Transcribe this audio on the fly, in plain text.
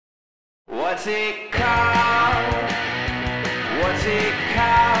What's it called? What's it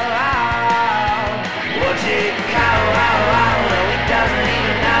called? What's it called? No, he doesn't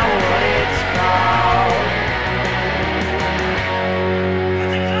even know what it's called.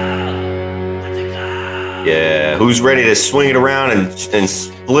 What's it called? What's it called? Yeah, who's ready to swing it around and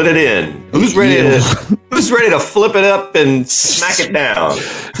split it in? Who's ready to flip it up and smack it down?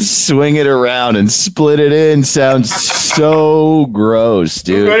 Swing it around and split it in sounds so gross,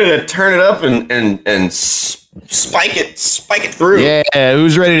 dude. Who's ready to turn it up and spike it through? Yeah,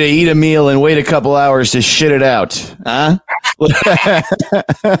 who's ready to eat a meal and wait a couple hours to shit it out? Huh? Who's ready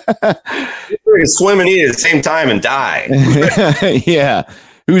to swim and eat at the same time and die? Yeah.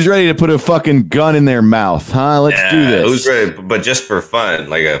 Who's ready to put a fucking gun in their mouth? Huh? Let's do this. Who's ready, but just for fun,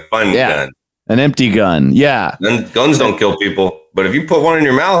 like a fun gun. An empty gun. Yeah. And guns don't kill people, but if you put one in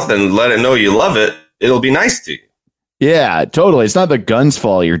your mouth and let it know you love it, it'll be nice to you. Yeah, totally. It's not the gun's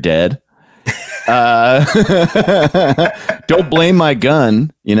fault you're dead. Don't blame my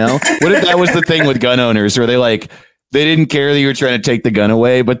gun, you know? What if that was the thing with gun owners where they didn't care that you were trying to take the gun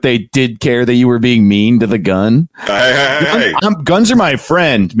away, but they did care that you were being mean to the gun? Hey. Guns are my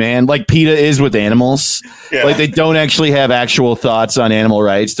friend, man. Like PETA is with animals. Yeah. Like they don't actually have actual thoughts on animal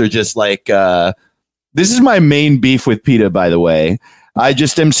rights. They're just like, this is my main beef with PETA, by the way. I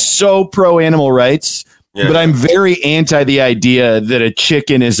just am so pro animal rights, but I'm very anti the idea that a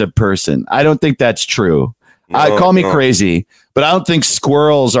chicken is a person. I don't think that's true. Call me crazy, but I don't think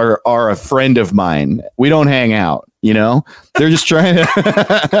squirrels are a friend of mine. We don't hang out. You know, they're just trying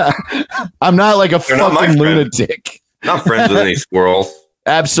to. I'm not like a fucking lunatic. Not friends with any squirrels.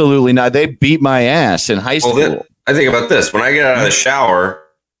 Absolutely not. They beat my ass in high school. Well, I think about this. When I get out of the shower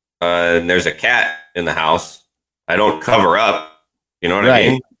and there's a cat in the house, I don't cover up. You know what I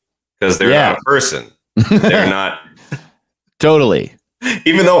mean? Because they're not a person. They're not. Totally.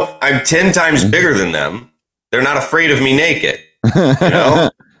 Even though I'm 10 times bigger than them, they're not afraid of me naked. You know?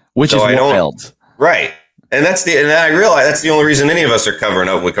 Which is wild. Right. And I realize that's the only reason any of us are covering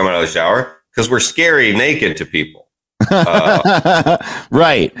up when we come out of the shower, because we're scary naked to people.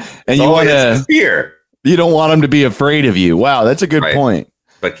 Right. And you want to fear. You don't want them to be afraid of you. Wow, that's a good point.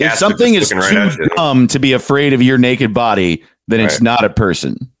 But if something is too dumb to be afraid of your naked body, then it's not a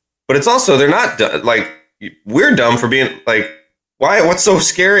person. But it's also, they're not like, we're dumb for being like, why? What's so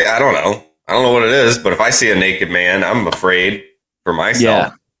scary? I don't know. I don't know what it is. But if I see a naked man, I'm afraid for myself.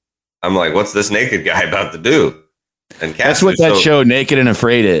 Yeah. I'm like, what's this naked guy about to do? And that's what that show Naked and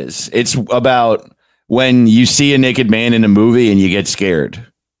Afraid is. It's about when you see a naked man in a movie and you get scared.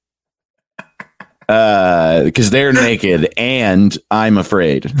 Because they're naked and I'm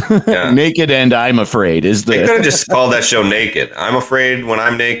afraid. Yeah. Naked and I'm afraid is the. They could have just called that show Naked. I'm afraid when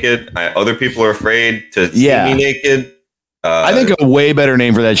I'm naked. Other people are afraid to see me naked. I think a way better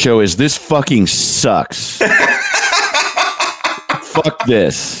name for that show is This Fucking Sucks. Fuck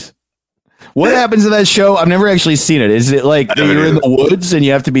this. What happens in that show? I've never actually seen it. Is it like you're in the woods and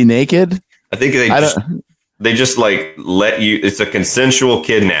you have to be naked? I think they just like let you. It's a consensual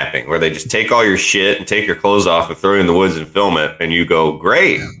kidnapping where they just take all your shit and take your clothes off and throw you in the woods and film it. And you go,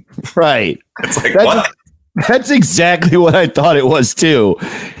 great. Right. It's like, what? That's exactly what I thought it was, too.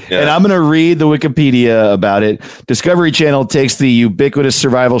 Yeah. And I'm going to read the Wikipedia about it. Discovery Channel takes the ubiquitous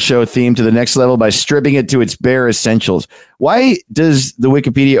survival show theme to the next level by stripping it to its bare essentials. Why does the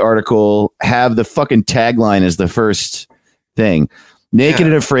Wikipedia article have the fucking tagline as the first thing? Naked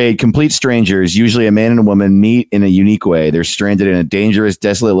and afraid, complete strangers, usually a man and a woman, meet in a unique way. They're stranded in a dangerous,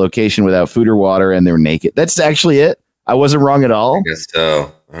 desolate location without food or water, and they're naked. That's actually it. I wasn't wrong at all. I guess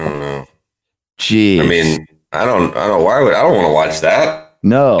so. I don't know. Jeez. I mean, I don't why would I don't want to watch that.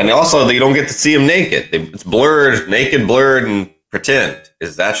 No. And also, you don't get to see him naked. It's blurred, naked, blurred, and pretend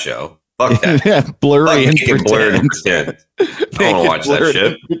is that show. Fuck that. Yeah, blurry and naked, blurred, and pretend. I don't want to watch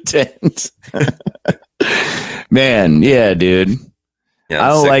that shit. Man, yeah, dude. Yeah, I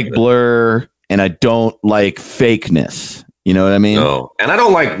don't like blur, and I don't like fakeness. You know what I mean? No. And I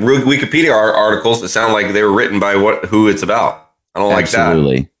don't like Wikipedia articles that sound like they were written by who it's about. I don't like that.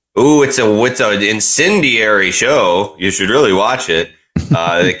 Absolutely. Ooh, it's an incendiary show. You should really watch it.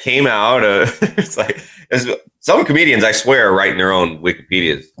 It came out. Some comedians, I swear, are writing their own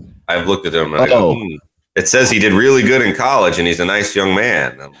Wikipedias. I've looked at them. And it says he did really good in college and he's a nice young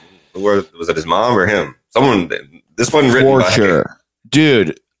man. Was it his mom or him? Someone. This wasn't written for sure,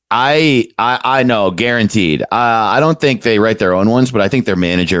 dude. I know, guaranteed. I don't think they write their own ones, but I think their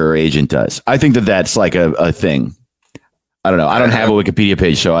manager or agent does. I think that's like a thing. I don't know. I don't have a Wikipedia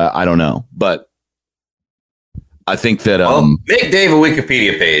page, so I don't know. But I think that make Dave a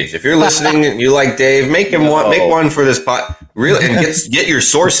Wikipedia page. If you're listening and you like Dave, make him one. Make one for this pot. Really, and get your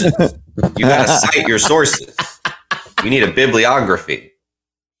sources. You got to cite your sources. You need a bibliography.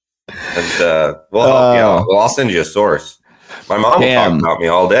 And we'll help you out. Well, I'll send you a source. My mom will talk about me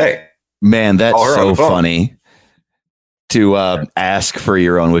all day. Man, that's so funny to ask for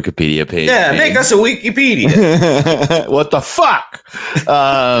your own Wikipedia page. Yeah, make us a Wikipedia. What the fuck?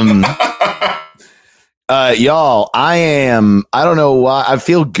 Y'all, I don't know why I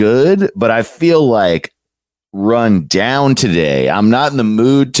feel good, but I feel like run down today. I'm not in the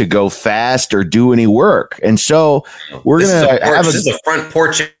mood to go fast or do any work. And so we're going to have this is a front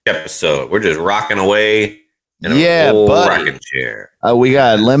porch episode. We're just rocking away in a rocking chair. We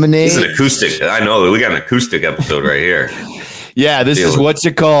got lemonade. This is an acoustic. I know we got an acoustic episode right here. Yeah, this is what's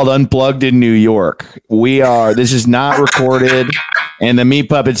it called? Unplugged in New York. This is not recorded, and the Meat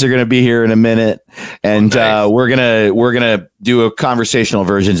Puppets are going to be here in a minute, and we're gonna do a conversational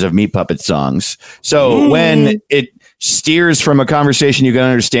versions of Meat Puppet songs. So when it steers from a conversation you can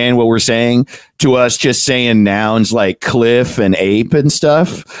understand what we're saying to us just saying nouns like cliff and ape and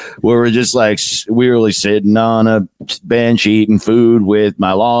stuff, where we're just like wearily sitting on a bench eating food with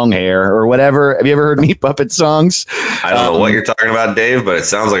my long hair or whatever. Have you ever heard Meat Puppet songs? I don't know what you're talking about, Dave, but it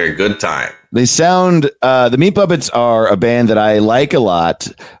sounds like a good time. They sound, the Meat Puppets are a band that I like a lot,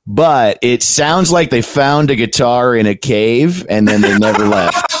 but it sounds like they found a guitar in a cave and then they never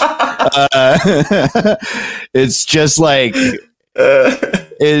left. It's just like,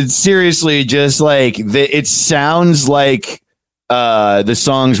 it's seriously just like, it sounds like the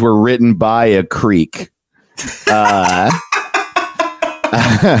songs were written by a creek. But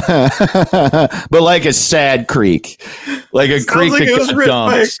like a sad creek, like a creek like that it was written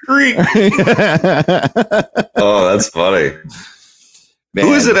by a creek. Oh, that's funny. Man.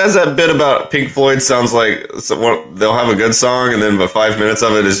 Who is it has that bit about Pink Floyd sounds like they'll have a good song and then but 5 minutes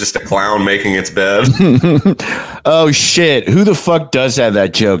of it is just a clown making its bed? Oh shit, who the fuck does have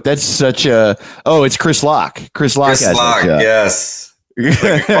that joke? That's such a it's Chris Lock. Chris Lock has that joke. Yes. Like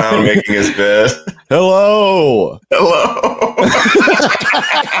a clown making his bed. Hello.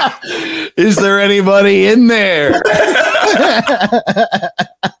 Is there anybody in there?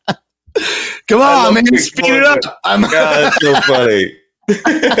 Come on, man, speed it up. God, that's so funny.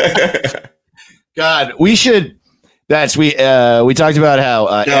 God, we should. We talked about how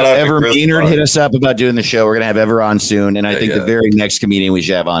Ever Maynard hit us up about doing the show. We're gonna have Ever on soon, and I think the very next comedian we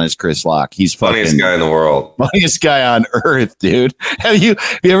should have on is Chris Lock. He's funniest guy in the world, funniest guy on earth, dude. Have you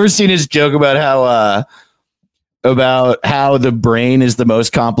ever seen his joke about how the brain is the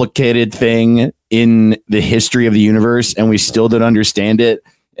most complicated thing in the history of the universe, and we still don't understand it?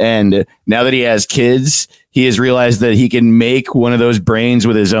 And now that he has kids, he has realized that he can make one of those brains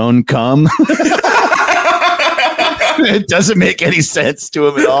with his own cum. It doesn't make any sense to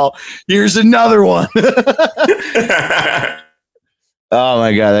him at all. Here's another one. Oh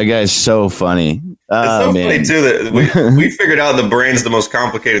my God, that guy's so funny. It's so funny too that we figured out the brain's the most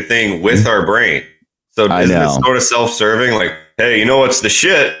complicated thing with our brain. So isn't it sort of self-serving? Like, hey, you know what's the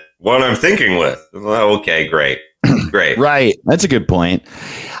shit? What I'm thinking with. Well, okay, great. Right. That's a good point.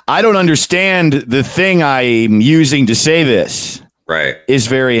 I don't understand the thing I'm using to say this. Right. Is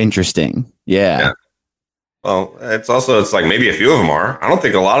very interesting. Yeah. Well, it's like maybe a few of them are. I don't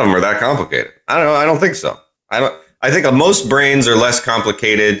think a lot of them are that complicated. I don't know. I don't think so. I think most brains are less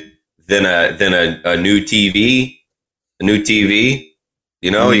complicated than a new TV. A new TV. You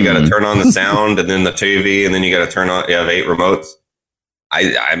know, you got to turn on the sound and then the TV, and then you got to turn on. You have 8 remotes.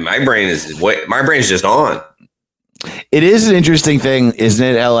 My brain is just on. It is an interesting thing, isn't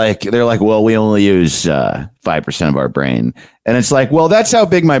it? Like they're like, well, we only use 5% of our brain, and it's like, well, that's how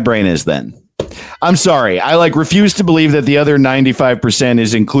big my brain is. Then I'm sorry, I refuse to believe that the other 95%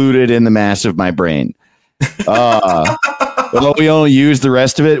 is included in the mass of my brain. Well, we only use the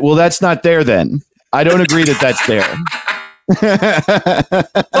rest of it. Well, that's not there. Then I don't agree that that's there.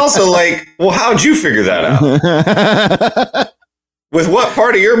 Also, well, how'd you figure that out? With what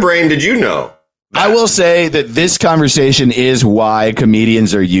part of your brain did you know? I will say that this conversation is why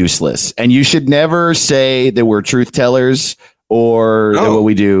comedians are useless. And you should never say that we're truth tellers or that what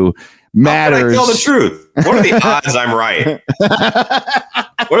we do matters. How can I tell the truth? What are the odds I'm right?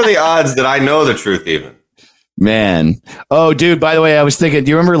 What are the odds that I know the truth even? Man. Oh, dude, by the way, I was thinking,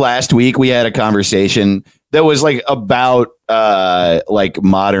 do you remember last week we had a conversation that was about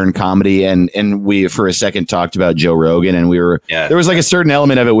modern comedy and we for a second talked about Joe Rogan and there was a certain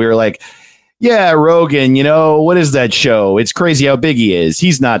element of it. We were like, yeah, Rogan, what is that show? It's crazy how big he is.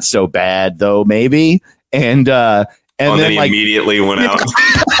 He's not so bad though, maybe. And then he immediately went out.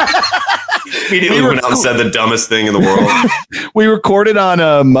 Went out and said the dumbest thing in the world. We recorded on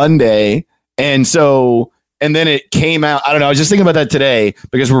a Monday. And so And then it came out. I don't know. I was just thinking about that today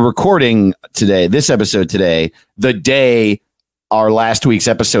because we're recording today, this episode today, the day our last week's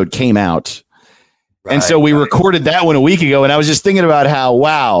episode came out. Right, and so we recorded that one a week ago. And I was just thinking about how,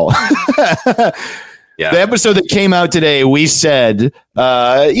 wow. The episode that came out today, we said,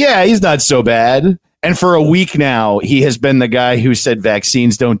 he's not so bad. And for a week now, he has been the guy who said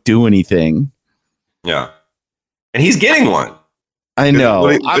vaccines don't do anything. Yeah. And he's getting one. I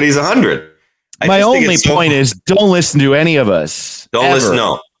know. But he's 100. My only point is don't listen to any of us. Don't listen.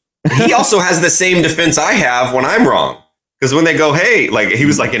 No. He also has the same defense I have when I'm wrong. Because when they go, hey, like he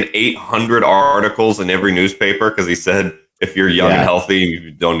was like in 800 articles in every newspaper because he said, if you're young and healthy,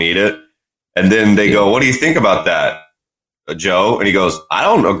 you don't need it. And then they go, what do you think about that, Joe? And he goes, I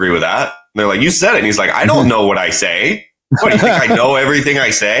don't agree with that. And they're like, you said it. And he's like, I don't know what I say. What, do you think I know everything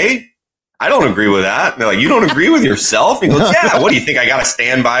I say? I don't agree with that. And they're like, you don't agree with yourself? And he goes, yeah, what do you think? I got to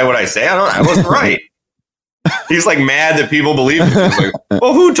stand by what I say? I wasn't right. He's like mad that people believe him. He's like,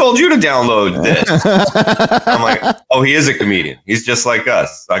 well, who told you to download this? I'm like, oh, he is a comedian. He's just like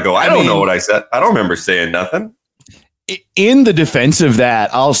us. I go, I don't know what I said. I don't remember saying nothing. In the defense of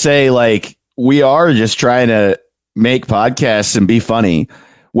that, I'll say like, we are just trying to make podcasts and be funny.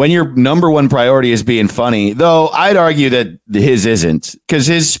 When your number one priority is being funny, though, I'd argue that his isn't, because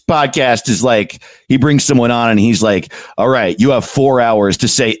his podcast is like he brings someone on and he's like, all right, you have 4 hours to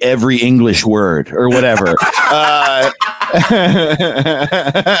say every English word or whatever. And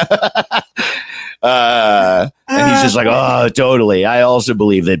he's just like, oh, totally. I also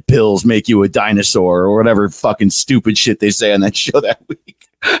believe that pills make you a dinosaur or whatever fucking stupid shit they say on that show that week.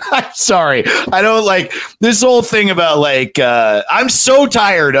 I'm sorry. I don't like this whole thing about like, I'm so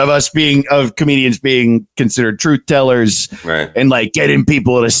tired of of comedians being considered truth tellers and like getting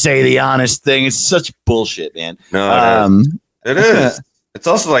people to say the honest thing. It's such bullshit, man. No, it is. It's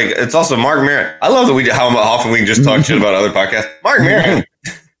also Mark Maron. I love that how often we can just talk shit about other podcasts. Mark Maron.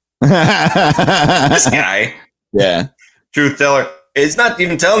 This guy. Yeah. Truth teller. It's not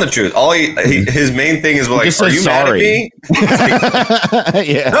even telling the truth. All his main thing is like, are you sorry? Mad at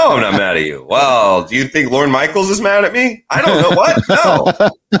me? Yeah. No, I'm not mad at you. Well, do you think Lorne Michaels is mad at me? I don't know what. No,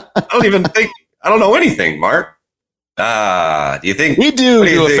 I don't know anything, Mark. Do you think we do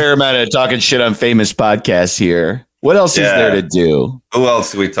a fair amount of talking shit on famous podcasts here? What else is there to do? Who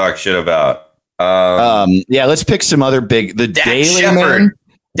else do we talk shit about? Let's pick some other big. The Dax Daily Shepard. Man.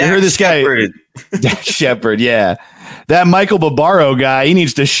 I heard this guy, Dax Shepard. Yeah. That Michael Barbaro guy, he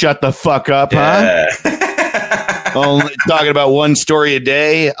needs to shut the fuck up, huh? Only talking about one story a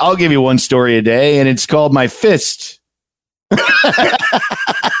day. I'll give you one story a day, and it's called My Fist.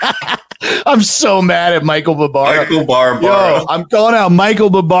 I'm so mad at Michael Barbaro. Yo, I'm calling out Michael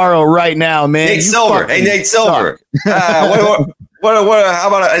Barbaro right now, man. Nate Silver. Hey, Nate Silver. How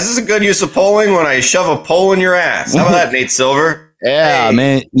about is this a good use of polling when I shove a pole in your ass? How about that, Nate Silver? Yeah, hey.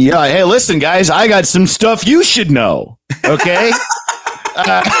 Man. Yeah. Hey, listen, guys, I got some stuff you should know. Okay.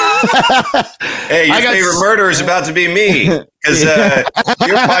 Hey, your favorite murder is about to be me because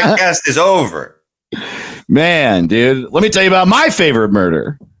your podcast is over. Man, dude, let me tell you about my favorite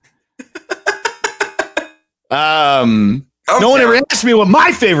murder. No one ever asked me what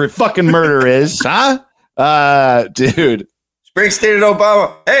my favorite fucking murder is, huh? Dude. Springsteen and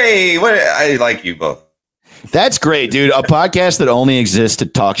Obama. Hey, I like you both. That's great, dude. A podcast that only exists to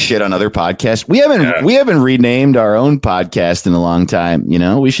talk shit on other podcasts. We haven't renamed our own podcast in a long time. You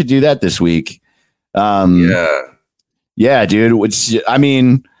know, we should do that this week. Yeah, dude.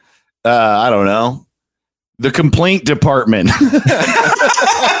 I don't know. The complaint department.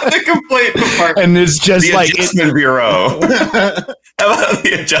 The complaint department. And it's just the Adjustment Bureau. How about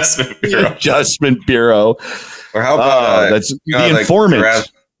the Adjustment Bureau? The Adjustment Bureau. Or how about that's the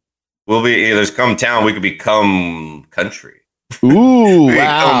informant? We'll be there's come town. We could become country. Ooh,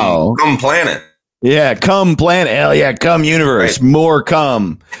 wow! Come planet. Yeah, come planet. Hell yeah, come universe. Right. More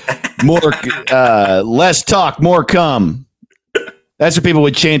come. More less talk. More come. That's what people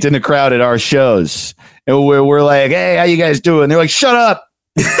would chant in the crowd at our shows. And we're like, hey, how you guys doing? They're like, shut up.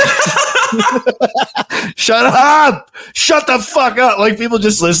 Shut up. Shut the fuck up. Like people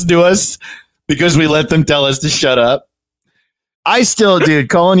just listen to us because we let them tell us to shut up. I still, dude,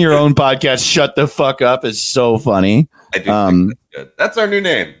 calling your own podcast "Shut the Fuck Up" is so funny. I do think that's good. That's our new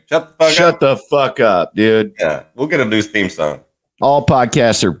name. Shut the fuck up, dude. Yeah, we'll get a new theme song. All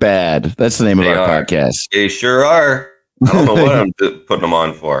podcasts are bad. That's the name of our podcast. They sure are. I don't know what I'm putting them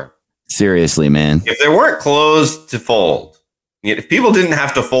on for. Seriously, man. If there weren't clothes to fold, if people didn't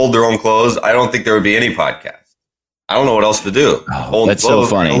have to fold their own clothes, I don't think there would be any podcast. I don't know what else to do. Oh, that's so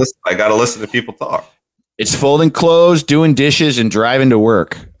funny. I got to listen to people talk. It's folding clothes, doing dishes, and driving to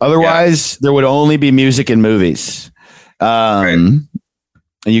work. Otherwise, there would only be music and movies. And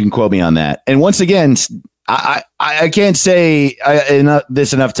you can quote me on that. And once again, I can't say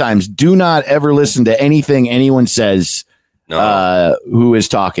this enough times. Do not ever listen to anything anyone says who is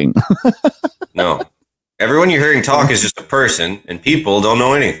talking. No. Everyone you're hearing talk is just a person, and people don't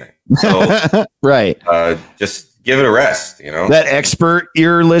know anything. So, right. Just give it a rest, you know? That expert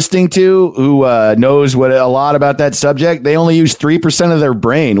you're listening to who knows a lot about that subject, they only use 3% of their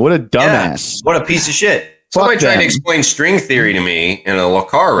brain. What a dumbass. What a piece of shit. Somebody tried to explain string theory to me in a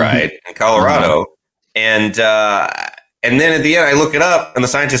car ride in Colorado. And then at the end, I look it up, and the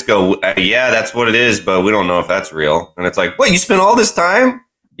scientists go, yeah, that's what it is, but we don't know if that's real. And it's like, what, you spent all this time?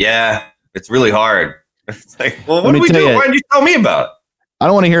 Yeah, it's really hard. It's like, well, what do we do? Why did you tell me about it? I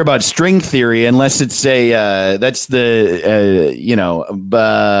don't want to hear about string theory unless it's that's the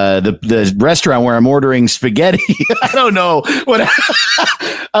the restaurant where I'm ordering spaghetti. I don't know what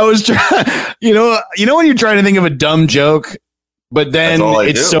I was trying. You know when you're trying to think of a dumb joke, but then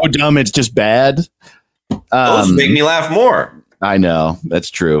it's so dumb it's just bad. Those make me laugh more. I know, that's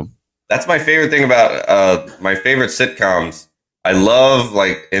true. That's my favorite thing about my favorite sitcoms. I love,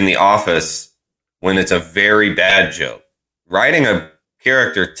 like, in The Office when it's a very bad joke. Writing a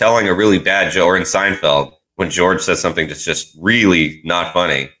character telling a really bad joke, or in Seinfeld when George says something that's just really not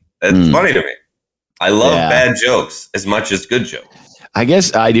funny. It's funny to me. I love bad jokes as much as good jokes. I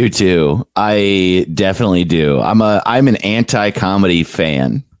guess I do too. I definitely do. I'm an anti-comedy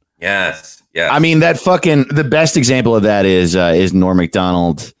fan. Yes. Yeah. I mean, the best example of that is Norm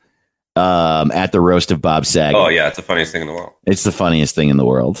Macdonald at the roast of Bob Saget. Oh yeah, it's the funniest thing in the world. It's the funniest thing in the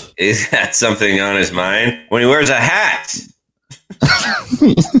world. Is that something on his mind when he wears a hat?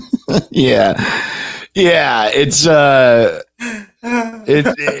 Yeah, it's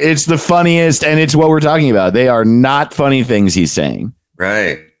it's the funniest, and it's what we're talking about. They are not funny things he's saying.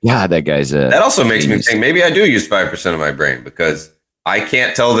 Right. Yeah, that guy's that also makes me think maybe I do use 5% of my brain, because I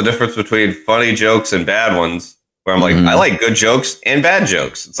can't tell the difference between funny jokes and bad ones. Where I'm like, I like good jokes and bad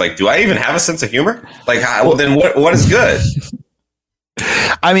jokes. It's like, do I even have a sense of humor? Like, then what is good?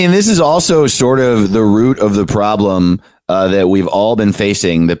 I mean, this is also sort of the root of the problem that we've all been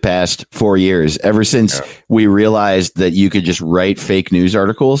facing the past 4 years, ever since we realized that you could just write fake news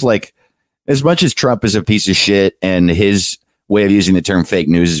articles. Like, as much as Trump is a piece of shit and his way of using the term fake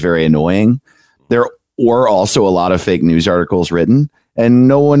news is very annoying, there were also a lot of fake news articles written, and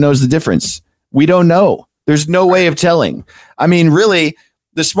no one knows the difference. We don't know. There's no way of telling. I mean, really,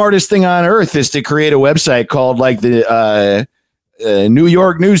 the smartest thing on earth is to create a website called like the New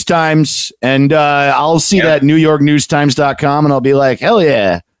York News Times, and I'll see that NewYorkNewsTimes.com, and I'll be like, hell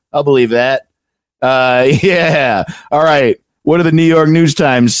yeah, I'll believe that. Yeah. All right. What do the New York News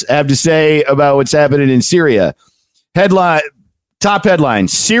Times have to say about what's happening in Syria? Top headline,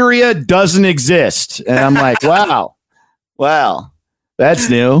 Syria doesn't exist. And I'm like, wow, that's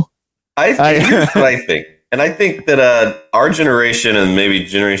new. Here's what I think. And I think that our generation and maybe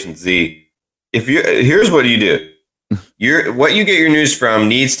Generation Z, here's what you do. What you get your news from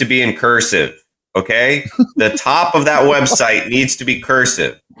needs to be in cursive. Okay. The top of that website needs to be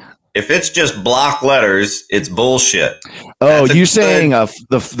cursive. If it's just block letters, it's bullshit. Oh, you're saying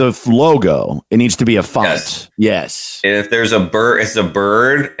the logo, it needs to be a font. Yes. And if there's a bird, it's a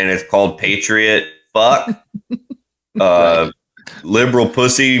bird, and it's called Patriot Fuck. Liberal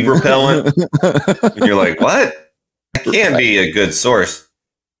pussy repellent. And you're like, what? That can't be a good source.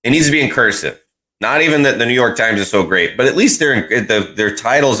 It needs to be in cursive. Not even that the New York Times is so great, but at least their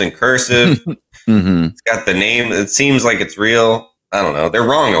title's in cursive. It's got the name. It seems like it's real. I don't know. They're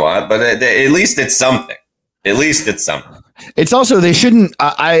wrong a lot, but at least it's something. At least it's something. It's also, they shouldn't.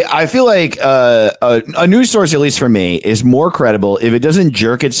 I feel like a news source, at least for me, is more credible if it doesn't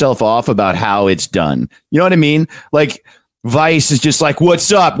jerk itself off about how it's done. You know what I mean? Like, Vice is just like,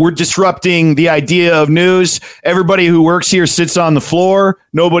 what's up? We're disrupting the idea of news. Everybody who works here sits on the floor.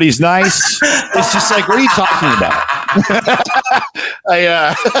 Nobody's nice. It's just like, what are you talking about?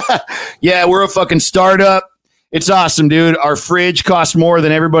 Yeah, we're a fucking startup. It's awesome, dude. Our fridge costs more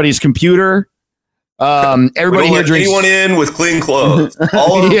than everybody's computer. Everybody here drinks. Anyone in with clean clothes.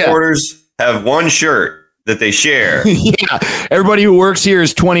 All of the reporters have one shirt that they share. Yeah. Everybody who works here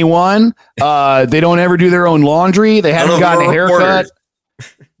is 21. They don't ever do their own laundry. They haven't gotten a haircut.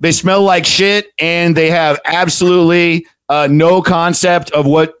 They smell like shit, and they have absolutely no concept of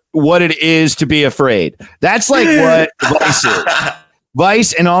what it is to be afraid. That's like what Vice is.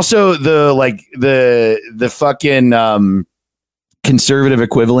 Vice, and also the fucking conservative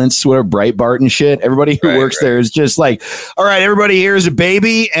equivalents, whatever, Breitbart and shit. Everybody who works there is just like, all right, everybody here is a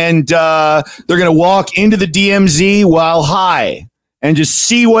baby, and they're gonna walk into the DMZ while high and just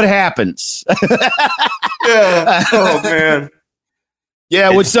see what happens. Yeah. Oh man. Yeah,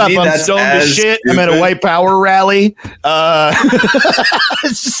 what's up? I'm stoned as shit. Stupid. I'm at a white power rally.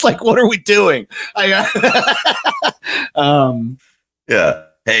 It's just like, what are we doing? Yeah.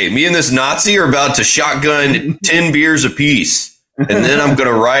 Hey, me and this Nazi are about to shotgun 10 beers apiece. And then I'm going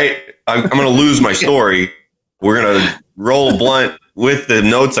to I'm going to lose my story. We're going to roll a blunt with the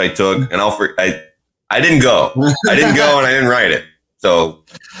notes I took. And I didn't go. I didn't go and I didn't write it. So...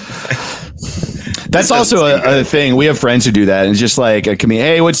 That's also a thing. We have friends who do that. And it's just like a comedian.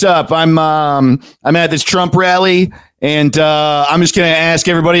 Hey, what's up? I'm at this Trump rally, and I'm just gonna ask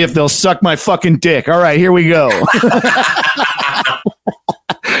everybody if they'll suck my fucking dick. All right, here we go.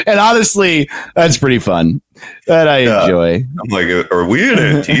 And honestly, that's pretty fun. That I enjoy. I'm like, are we in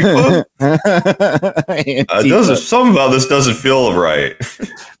Antifa? Something about this doesn't feel right.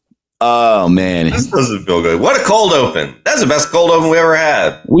 Oh, man. This doesn't feel good. What a cold open. That's the best cold open we ever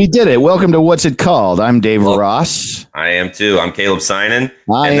had. We did it. Welcome to What's It Called? I'm Dave Ross. I am too. I'm Caleb Sinan.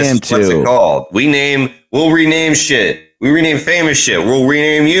 I am too. What's it called? We'll rename shit. We rename famous shit. We'll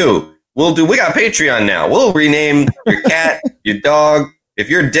rename you. We got Patreon now. We'll rename your cat, your dog. If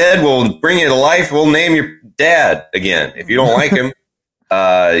you're dead, we'll bring you to life. We'll name your dad again. If you don't like him,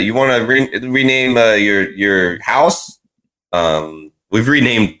 you want to rename your house. We've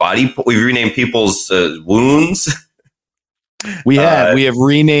renamed people's wounds. We have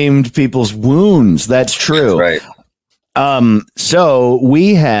renamed people's wounds. That's true. That's right. So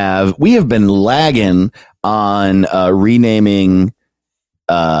we have been lagging on renaming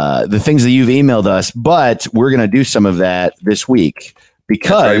the things that you've emailed us, but we're gonna do some of that this week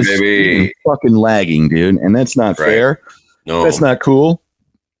because we're fucking lagging, dude, and that's not fair. No, that's not cool.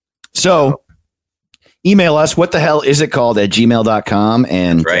 So. Email us, what the hell is it called, at gmail.com,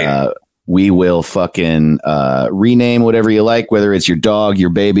 and we will fucking rename whatever you like, whether it's your dog,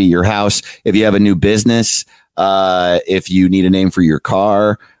 your baby, your house, if you have a new business, if you need a name for your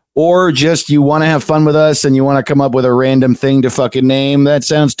car, or just you want to have fun with us and you want to come up with a random thing to fucking name. That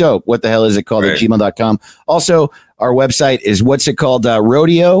sounds dope. What the hell is it called at gmail.com. Also, our website is what's it called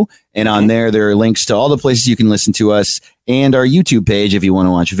rodeo, and on there are links to all the places you can listen to us and our YouTube page if you want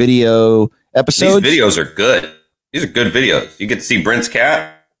to watch video episodes. These videos are good. These are good videos. You get to see Brent's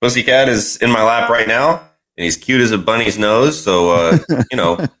cat. Pussycat is in my lap right now, and he's cute as a bunny's nose. So you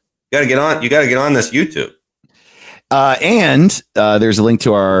gotta get on. You gotta get on this YouTube. And there's a link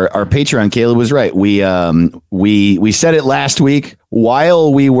to our Patreon. Caleb was right. We said it last week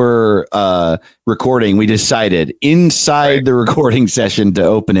while we were recording. We decided inside the recording session to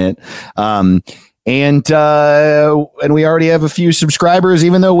open it. And we already have a few subscribers,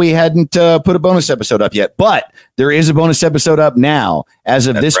 even though we hadn't put a bonus episode up yet. But there is a bonus episode up now as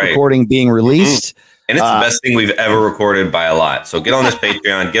of this recording being released. And it's the best thing we've ever recorded by a lot. So get on this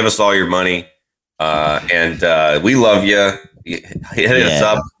Patreon, give us all your money. And we love you. Hit us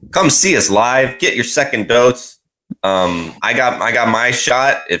up. Come see us live. Get your second dose. I got my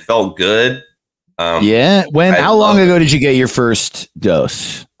shot. It felt good. How long ago did you get your first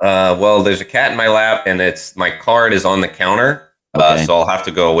dose? Well, there's a cat in my lap, and my card is on the counter. So I'll have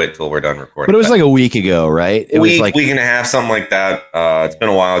to go wait till we're done recording. But it was like a week ago, right? It was like week and a half, something like that. It's been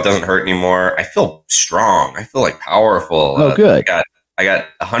a while. It doesn't hurt anymore. I feel strong. I feel like powerful. Oh, good. I got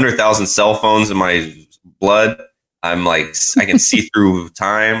 100,000 cell phones in my blood. I'm like, I can see through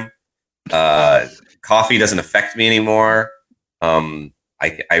time. Coffee doesn't affect me anymore.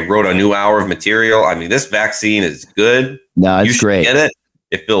 I wrote a new hour of material. I mean, this vaccine is good. No, it's great. Get it.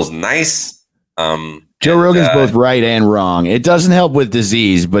 It feels nice. Joe Rogan's both right and wrong. It doesn't help with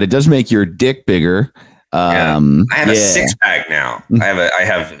disease, but it does make your dick bigger. I have a 6-pack now. I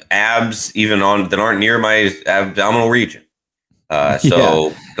have abs even that aren't near my abdominal region.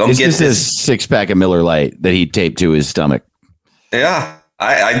 So come get this 6-pack of Miller Lite that he taped to his stomach. Yeah,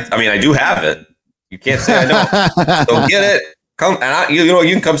 I mean, I do have it. You can't say I don't. So get it. Come and you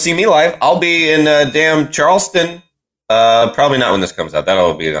can come see me live. I'll be in damn Charleston. Probably not when this comes out.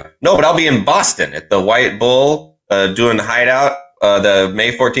 That'll be but I'll be in Boston at the White Bull doing the Hideout the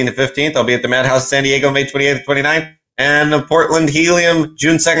May 14th to 15th. I'll be at the Madhouse San Diego May 28th to 29th, and the Portland Helium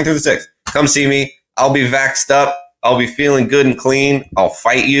June 2nd through the 6th. Come see me. I'll be vaxxed up. I'll be feeling good and clean. I'll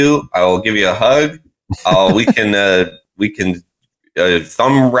fight you. I will give you a hug. We can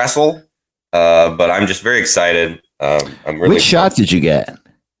thumb wrestle. But I'm just very excited. I'm really. Which shots did you get?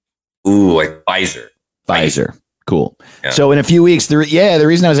 Ooh, like Pfizer. Cool. Yeah. So in a few weeks, the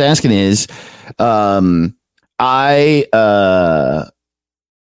reason I was asking is, I I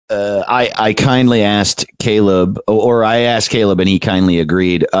kindly asked Caleb, or I asked Caleb, and he kindly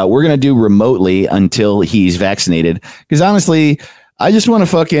agreed. We're gonna do remotely until he's vaccinated, because honestly, I just want to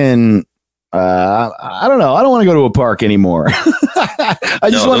fucking. I don't know. I don't want to go to a park anymore. I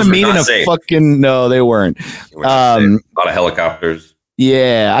just want to meet in a safe. fucking. No, they weren't. A lot of helicopters.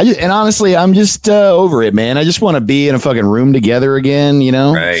 Yeah, and honestly, I'm just over it, man. I just want to be in a fucking room together again. You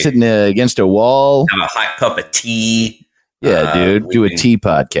know, Right. sitting against a wall. Have a hot cup of tea. Yeah, dude. Do a tea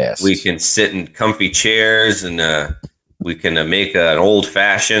podcast. We can sit in comfy chairs and we can make an old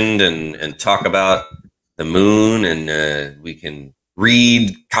fashioned and talk about the moon, and we can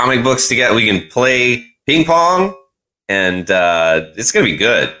read comic books together. We can play ping pong, and it's gonna be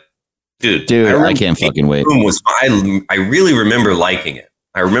good, dude. I can't fucking wait. I really remember liking it.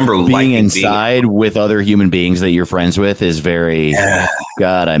 I remember Being inside with other human beings that you're friends with is very.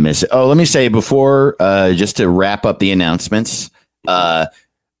 God, I miss it. Oh, let me say before, just to wrap up the announcements. Like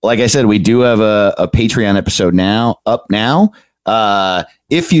I said, we do have a Patreon episode up now.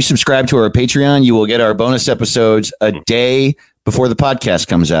 If you subscribe to our Patreon, you will get our bonus episodes a day before the podcast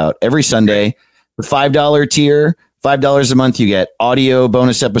comes out every Sunday. The $5 tier, $5 a month, you get audio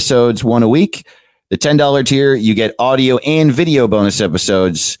bonus episodes, one a week. The $10 tier, you get audio and video bonus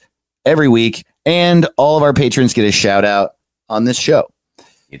episodes every week. And all of our patrons get a shout out on this show.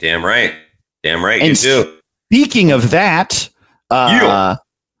 You're damn right. Damn right. And you do. Speaking of that,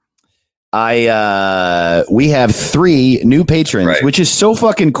 we have 3 new patrons, Right. which is so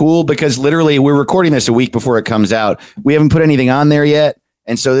fucking cool because literally we're recording this a week before it comes out. We haven't put anything on there yet.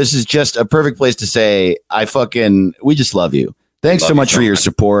 And so this is just a perfect place to say, we just love you. Thanks so much for your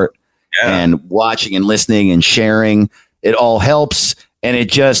support and watching and listening and sharing. It all helps. And it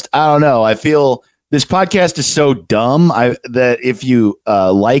just, I don't know. I feel this podcast is so dumb that if you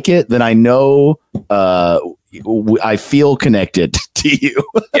like it, then I know I feel connected to you.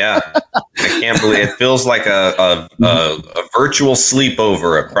 Yeah, I can't believe it. Feels like a virtual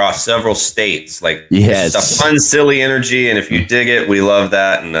sleepover across several states. Like, yes, it's a fun, silly energy, and if you dig it, we love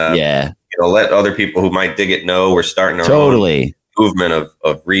that. And let other people who might dig it know we're starting our own movement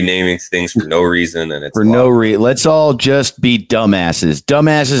of renaming things for no reason, and it's for no reason. Let's all just be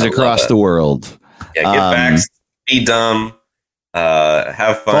dumbasses across the world. Yeah, get vaxxed, be dumb,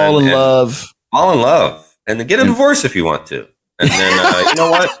 have fun, fall in love, and then get a divorce if you want to. And then you know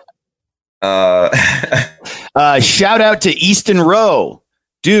what? Shout out to Easton Rowe,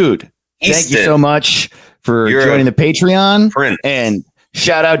 dude. Thank you so much for joining the Patreon. And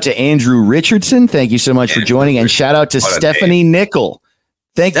shout out to Andrew Richardson. Thank you so much for joining. And shout out to Stephanie Nickel.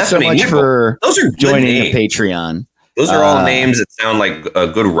 Thank you so much for joining the Patreon. Those are all names that sound like a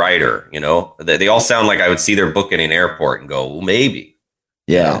good writer. You know, they all sound like I would see their book in an airport and go, well, maybe.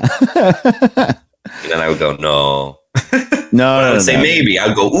 Yeah. And then I would go, no. I would say maybe.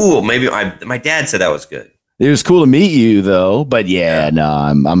 I'd go, ooh, maybe. My dad said that was good. It was cool to meet you, though. But I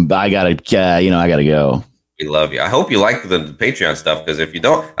gotta go. We love you. I hope you like the Patreon stuff, because if you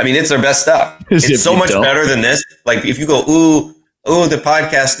don't, I mean, it's their best stuff. It's so much better than this. Like, if you go, ooh, the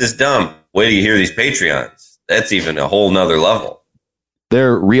podcast is dumb. Wait till you hear these Patreons. That's even a whole nother level.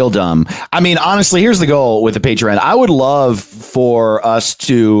 They're real dumb. I mean, honestly, here's the goal with the Patreon. I would love for us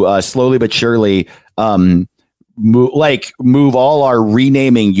to slowly but surely move all our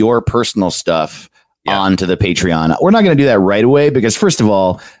renaming your personal stuff onto the Patreon. We're not going to do that right away because, first of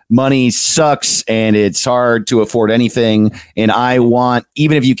all, money sucks and it's hard to afford anything. And I want,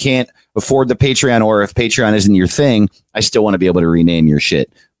 even if you can't afford the Patreon, or if Patreon isn't your thing, I still want to be able to rename your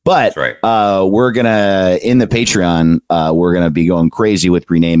shit. But we're going to, in the Patreon, we're going to be going crazy with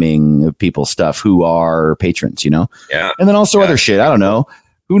renaming people's stuff who are patrons, you know? Yeah. And then also other shit. I don't know.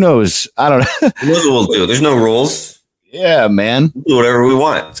 Who knows? I don't know. Who knows what we'll do? There's no rules. Yeah, man. We'll do whatever we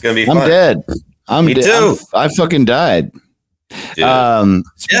want. It's going to be fun. I'm dead. Me too. I fucking died. Dude.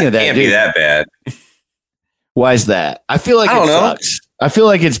 Speaking of that, can't be that bad. Why is that? I feel like it sucks. I feel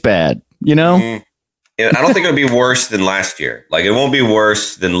like it's bad, you know? I don't think it'll be worse than last year. Like, it won't be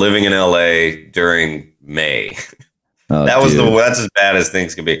worse than living in LA during May. That's as bad as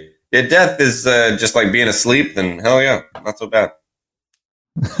things can be. If death is just like being asleep, then hell yeah, not so bad.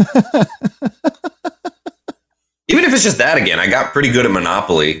 Even if it's just that again, I got pretty good at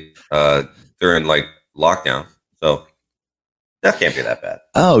Monopoly during like lockdown, so that can't be that bad.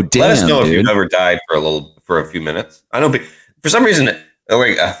 Oh, damn! Let us know if you've ever died for a few minutes. I know for some reason,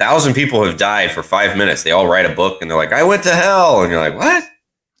 like 1,000 people have died for 5 minutes. They all write a book and they're like, "I went to hell," and you're like, "What?"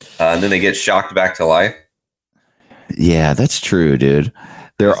 And then they get shocked back to life. Yeah, that's true, dude.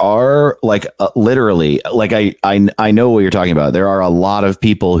 There are like literally, like I know what you're talking about. There are a lot of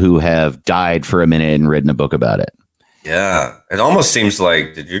people who have died for a minute and written a book about it. Yeah. It almost seems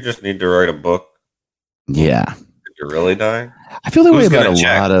like, did you just need to write a book? Yeah. Did you really die? I feel that way Who's about gonna a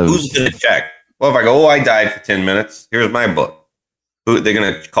check? lot of. Who's going to check? Well, if I go, I died for 10 minutes, here's my book. They're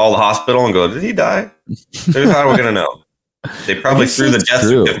going to call the hospital and go, did he die? Here's how we're going to know. They probably threw the death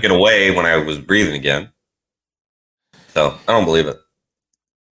certificate away when I was breathing again. So I don't believe it.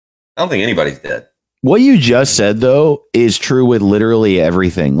 I don't think anybody's dead. What you just said, though, is true with literally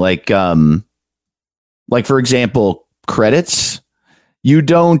everything. Like for example, credits. You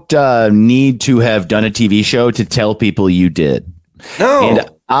don't need to have done a TV show to tell people you did. No. And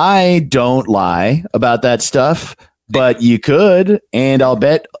I don't lie about that stuff, but you could, and I'll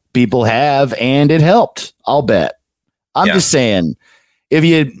bet people have, and it helped. I'll bet. I'm just saying, if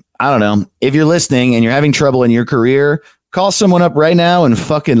you're listening and you're having trouble in your career, call someone up right now and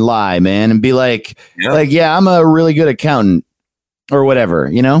fucking lie, man, and be like, I'm a really good accountant or whatever,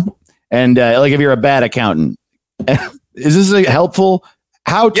 And like, if you're a bad accountant, is this helpful?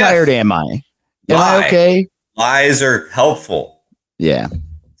 How tired am I? Am I okay? Lies are helpful. Yeah.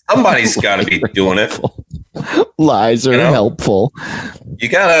 Somebody's got to be doing it. Lies are helpful.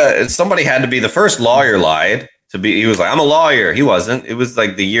 Somebody had to be. The first lawyer lied to be. He was like, I'm a lawyer. He wasn't. It was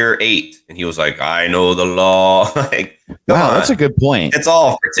like the year 8. And he was like, I know the law. Like, wow, that's a good point. It's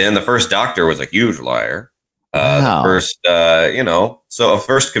all pretend. The first doctor was a huge liar. Wow. The first, so a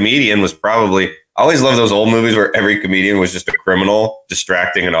first comedian was probably. I always love those old movies where every comedian was just a criminal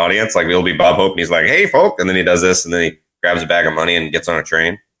distracting an audience. Like it'll be Bob Hope and he's like, hey, folk. And then he does this and then he grabs a bag of money and gets on a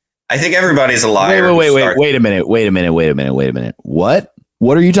train. I think everybody's a liar. Wait a minute.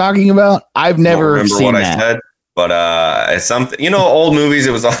 What are you talking about? I've never seen that. I said, but it's something, old movies.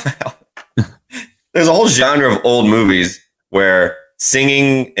 It was all, there's a whole genre of old movies where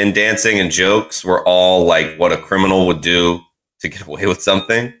singing and dancing and jokes were all like what a criminal would do to get away with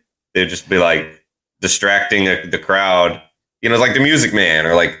something. They'd just be like distracting the crowd, like the Music Man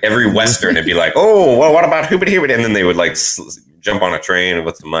or like every Western. It'd be like, oh, well, what about Hoobity Hoobity? And then they would like jump on a train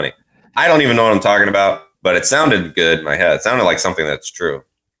with some money. I don't even know what I'm talking about, but it sounded good in my head. It sounded like something that's true.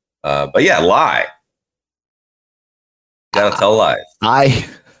 But yeah, lie. You gotta tell lies.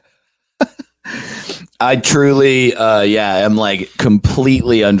 I truly, am like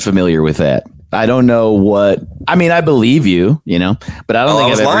completely unfamiliar with that. I don't know what. I mean, I believe you, but I don't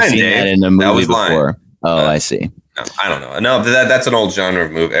think I've ever seen that in a movie before. Oh, I see. No, I don't know. No, that's an old genre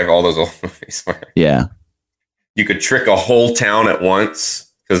of movie. All those old movies where you could trick a whole town at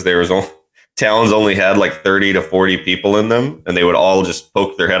once because towns only had like 30 to 40 people in them, and they would all just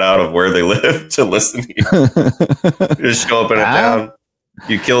poke their head out of where they lived to listen to you. Just show up in a town.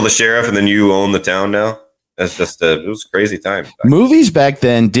 You kill the sheriff, and then you own the town now. That's just it was crazy time. Movies back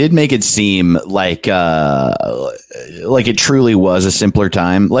then did make it seem like it truly was a simpler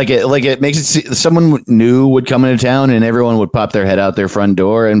time. Like it makes it someone new would come into town and everyone would pop their head out their front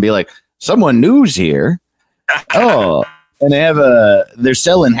door and be like, someone new's here. Oh, and they're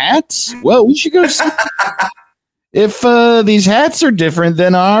selling hats. Well, we should go see if these hats are different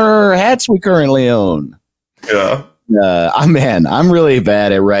than our hats we currently own. Yeah. I'm really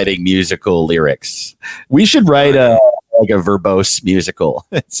bad at writing musical lyrics. We should write a verbose musical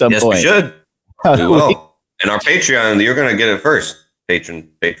at some point. Yes, we should. We will. And our Patreon, you're going to get it first.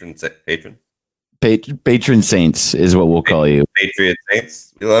 Patron saints is what we'll call you. Patriot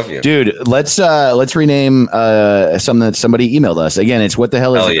Saints. We love you. Dude, let's rename something that somebody emailed us. Again, it's what the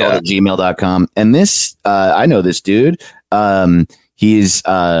hell is it called at gmail.com. And this, I know this dude. He's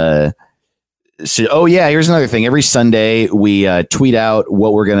here's another thing. Every Sunday we tweet out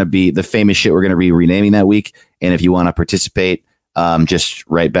what we're going to be, the famous shit we're going to be renaming that week. And if you want to participate, just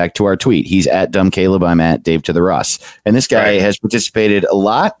write back to our tweet. He's at Dumb Caleb. I'm at Dave to the Ross. And this guy has participated a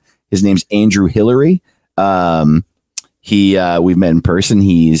lot. His name's Andrew Hillary. We've met in person.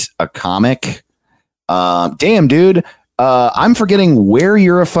 He's a comic. Damn, dude. I'm forgetting where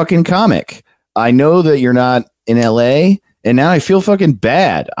you're a fucking comic. I know that you're not in LA, and now I feel fucking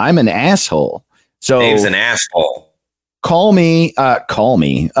bad. I'm an asshole. So Dave's an asshole. Call me. Call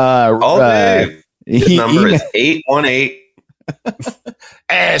Dave. His number is 818.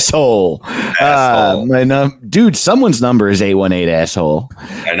 Asshole. Dude, someone's number is 818 asshole.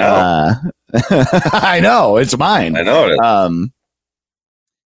 I know. I know. It's mine. I know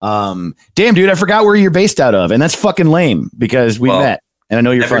it. Damn, dude, I forgot where you're based out of, and that's fucking lame because we met, and I know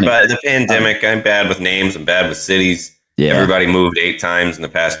you're funny. The pandemic, I'm bad with names. I'm bad with cities. Yeah. Everybody moved 8 times in the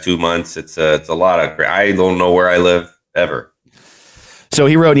past 2 months. It's a lot of. I don't know where I live ever. So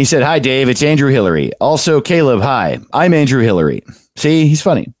he wrote and he said, "Hi, Dave. It's Andrew Hillary. Also, Caleb. Hi, I'm Andrew Hillary." See, he's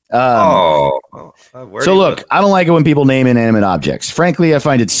funny. So look, I don't like it when people name inanimate objects. Frankly, I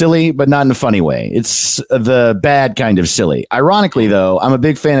find it silly, but not in a funny way. It's the bad kind of silly. Ironically, though, I'm a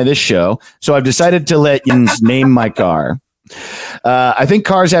big fan of this show, so I've decided to let Jens name my car. I think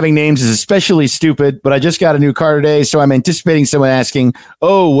cars having names is especially stupid, but I just got a new car today, so I'm anticipating someone asking,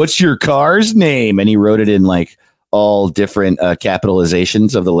 "Oh, what's your car's name?" And he wrote it in like all different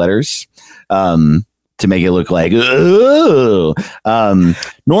capitalizations of the letters. To make it look like,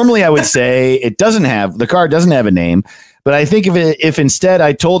 normally I would say the car doesn't have a name, but I think if instead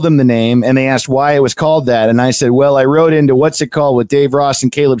I told them the name and they asked why it was called that, and I said, well, I wrote into What's It Called with Dave Ross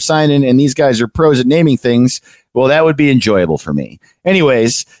and Caleb Synan, and these guys are pros at naming things, well, that would be enjoyable for me.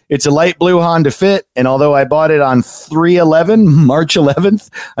 Anyways, it's a light blue Honda Fit, and although I bought it on 3/11, March 11th,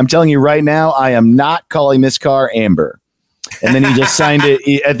 I'm telling you right now, I am not calling this car Amber. And then he just signed it.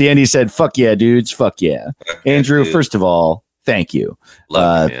 At the end, he said, "Fuck yeah, dudes. Fuck yeah." Andrew, first of all, thank you.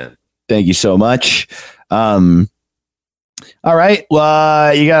 Love you, man. Thank you so much. All right.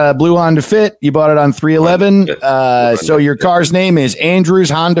 Well, you got a blue Honda Fit. You bought it on 3/11. So your car's name is Andrew's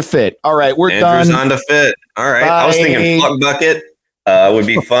Honda Fit. All right. We're Andrew's done. Honda Fit. All right. I was thinking Fuck Bucket would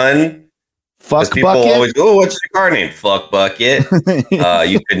be fun. Fuck people Bucket. Always go, what's your car name? Fuck Bucket.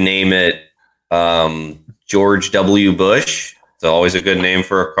 You could name it George W. Bush. It's always a good name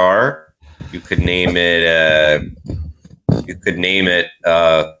for a car. You could name it. You could name it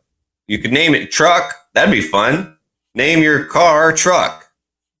Truck. That'd be fun. Name your car Truck.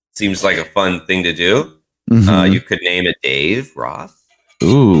 Seems like a fun thing to do. Mm-hmm. You could name it Dave Ross.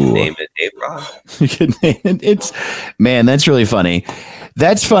 Ooh. Name it Dave Ross. You could name it. Man, that's really funny.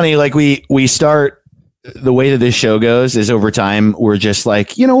 That's funny. Like we start the way that this show goes is over time. We're just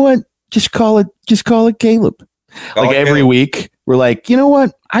like, you know what? Just call it Caleb. Every week, we're like, you know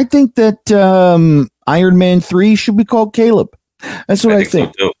what? I think that Iron Man 3 should be called Caleb. That's what I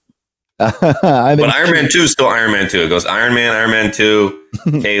think. So too. But Iron Man 2 is still Iron Man 2. It goes Iron Man 2,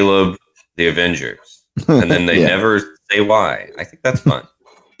 Caleb, the Avengers. And then they never say why. I think that's fun.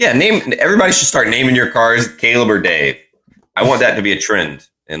 Yeah, everybody should start naming your cars Caleb or Dave. I want that to be a trend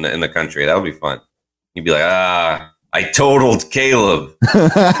in the country. That would be fun. You'd be like, I totaled Caleb.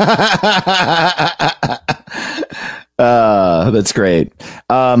 That's great.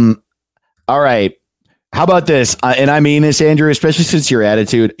 All right. How about this? And I mean this, Andrew, especially since your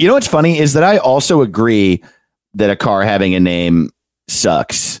attitude. You know what's funny is that I also agree that a car having a name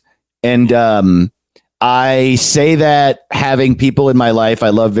sucks. And I say that having people in my life I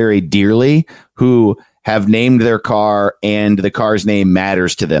love very dearly who have named their car and the car's name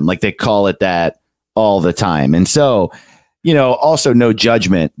matters to them. Like they call it that all the time. And so, also no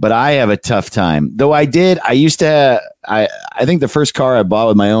judgment, but I have a tough time. Though I used to, I think the first car I bought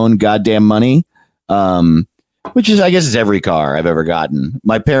with my own goddamn money, which is, I guess is every car I've ever gotten.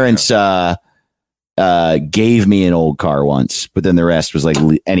 My parents gave me an old car once, but then the rest was like,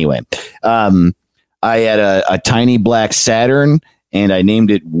 anyway. I had a tiny black Saturn and I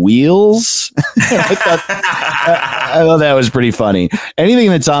named it Wheels. I thought that was pretty funny. Anything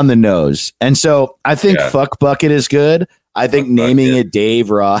that's on the nose. And so I think Fuck Bucket is good. I think naming it Dave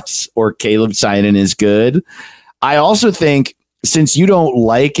Ross or Caleb Synan is good. I also think since you don't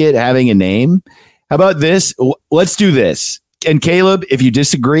like it having a name, how about this? Let's do this. And Caleb, if you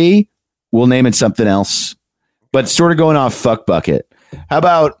disagree, we'll name it something else. But sort of going off Fuck Bucket. How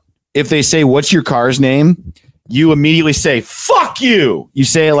about if they say, what's your car's name? You immediately say, fuck you. You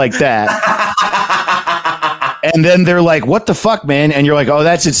say it like that. And then they're like, what the fuck, man? And you're like, oh,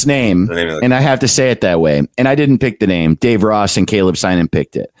 that's its name. And I have to say it that way. And I didn't pick the name. Dave Ross and Caleb Synan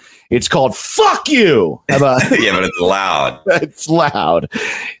picked it. It's called Fuck You. How about yeah, but it's loud. It's loud. 3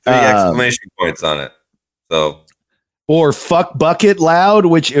 exclamation points on it. So or Fuck Bucket Loud,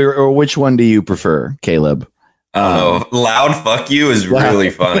 which one do you prefer, Caleb? I don't know. Loud fuck you is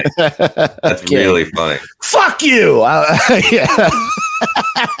really funny. That's really funny. Fuck you.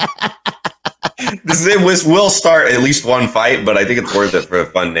 This will start at least one fight, but I think it's worth it for a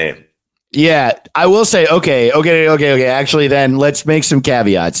fun name. Yeah, I will say, okay. Actually, then let's make some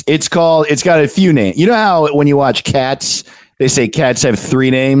caveats. It's got a few names. You know how when you watch Cats, they say cats have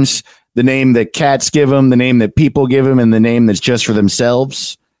 3 names: the name that cats give them, the name that people give them, and the name that's just for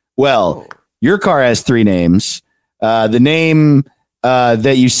themselves. Well, your car has 3 names. The name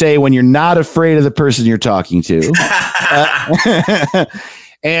that you say when you're not afraid of the person you're talking to.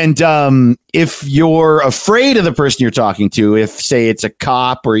 And if you're afraid of the person you're talking to, if say it's a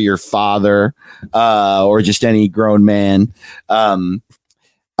cop or your father or just any grown man, just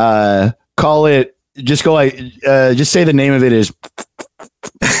say the name of it is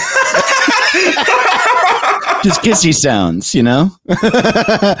Just kissy sounds, you know?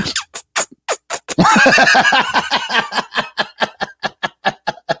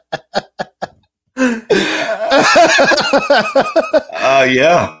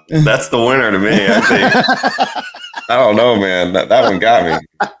 Yeah, that's the winner to me, I think. I don't know, man. That one got me.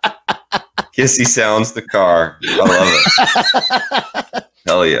 Kissy sounds the car. I love it.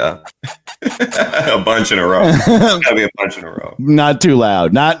 Hell yeah. A bunch in a row. Gotta be a bunch in a row. Not too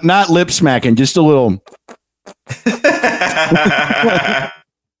loud. Not lip smacking, just a little.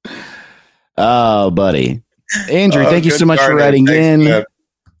 Oh, buddy. Andrew, thank you so much for writing in. Man.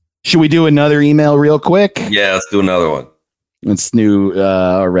 Should we do another email real quick? Yeah, let's do another one. It's new.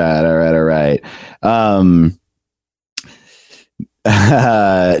 All right.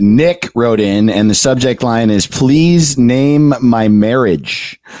 Nick wrote in, and the subject line is "Please name my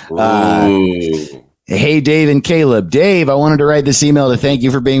marriage." Hey, Dave and Caleb. Dave, I wanted to write this email to thank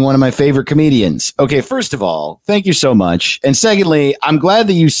you for being one of my favorite comedians. Okay, first of all, thank you so much, and secondly, I'm glad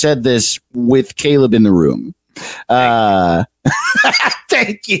that you said this with Caleb in the room.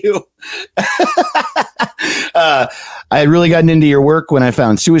 Thank you. I had really gotten into your work when I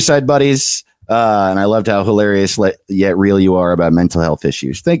found Suicide Buddies. And I loved how hilarious yet real you are about mental health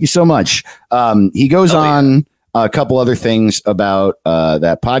issues. Thank you so much. He goes on a couple other things about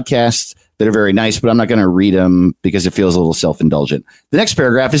that podcast that are very nice, but I'm not going to read them because it feels a little self-indulgent. The next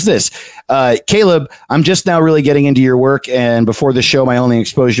paragraph is this. Caleb, I'm just now really getting into your work, and before the show, my only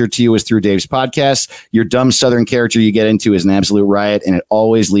exposure to you was through Dave's podcast. Your dumb Southern character you get into is an absolute riot, and it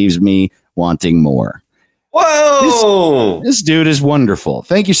always leaves me wanting more. Whoa! This dude is wonderful.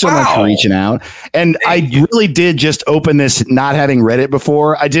 Thank you so much for reaching out. And really did just open this not having read it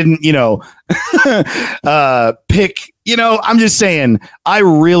before. I didn't, pick, I'm just saying, I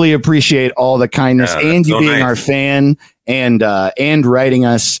really appreciate all the kindness and you being our fan and writing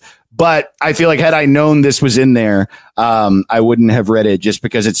us. But I feel like had I known this was in there, I wouldn't have read it just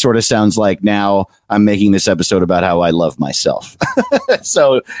because it sort of sounds like now I'm making this episode about how I love myself.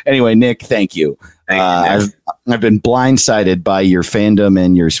 So anyway, Nick, thank you. I've been blindsided by your fandom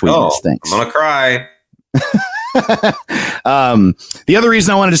and your sweetness. Thanks. I'm gonna cry. The other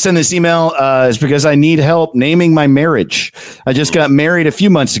reason I wanted to send this email is because I need help naming my marriage. I just got married a few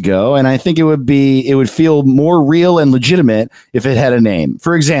months ago, and I think it would feel more real and legitimate if it had a name.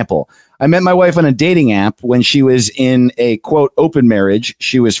 For example, I met my wife on a dating app when she was in a quote open marriage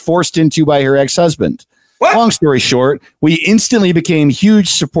she was forced into by her ex-husband. What? Long story short, we instantly became huge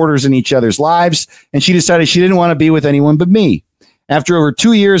supporters in each other's lives, and she decided she didn't want to be with anyone but me. After over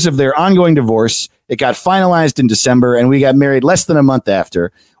 2 years of their ongoing divorce, it got finalized in December, and we got married less than a month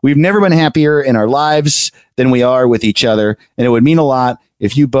after. We've never been happier in our lives than we are with each other, and it would mean a lot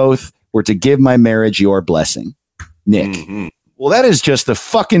if you both were to give my marriage your blessing. Nick. Mm-hmm. Well, that is just the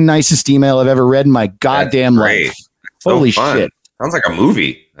fucking nicest email I've ever read in my goddamn life. So holy fun. Shit. Sounds like a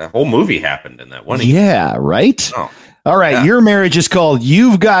movie. That whole movie happened in that one. Yeah, right? Oh. All right, yeah. Your marriage is called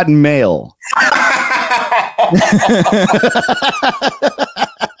You've Got Mail.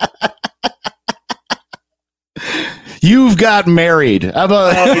 You've got married. How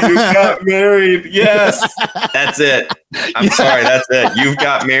about you got married? Yes, that's it. I'm sorry, that's it. You've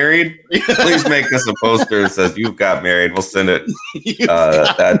got married. Please make this a poster that says "You've got married." We'll send it.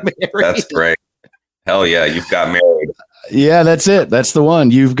 That's great. Hell yeah, you've got married. Yeah, that's it. That's the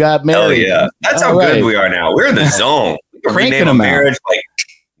one. You've got married. Hell yeah, that's how good we are now. We're in the zone. We can rename a marriage like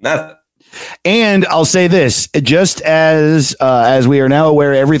nothing. And I'll say this: just as we are now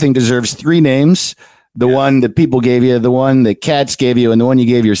aware, everything deserves 3 names. The one that people gave you, the one that cats gave you, and the one you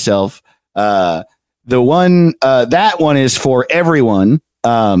gave yourself. The one that one is for everyone.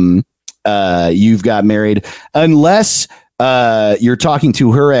 You've got married, unless you're talking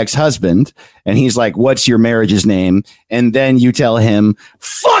to her ex-husband, and he's like, "What's your marriage's name?" And then you tell him,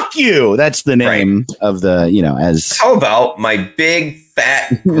 "Fuck you." That's the name of the, as. How about my big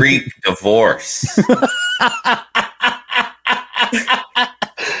fat Greek divorce?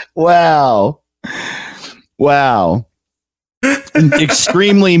 Wow.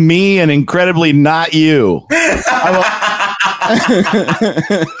 Extremely me and incredibly not you.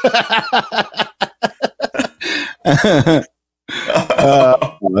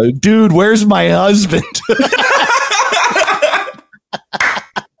 Dude, where's my husband?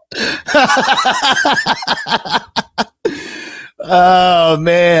 Oh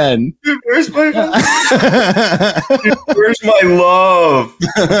man, dude, where's my dude, where's my love?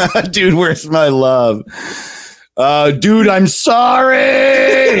 Dude, where's my love? Dude, I'm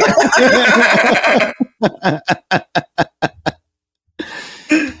sorry.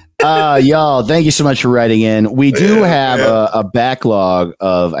 Y'all, thank you so much for writing in. We do have a backlog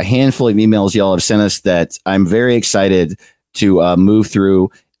of a handful of emails y'all have sent us that I'm very excited to move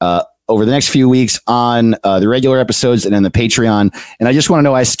through over the next few weeks on the regular episodes and then the Patreon. And I just want to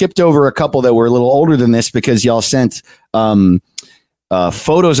know, I skipped over a couple that were a little older than this because y'all sent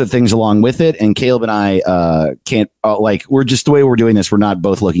photos of things along with it. And Caleb and I can't, we're just the way we're doing this. We're not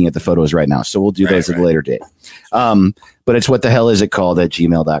both looking at the photos right now. So we'll do those at a later date. But it's what the hell is it called at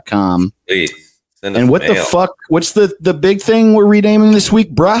gmail.com. Please. And what the fuck? What's the big thing we're renaming this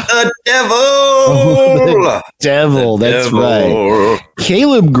week, bruh? The devil. The devil. That's right.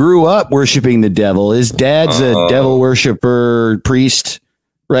 Caleb grew up worshiping the devil. His dad's a devil worshiper priest,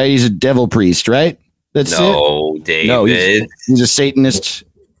 right? He's a devil priest, right? That's it. David. No, he's a Satanist.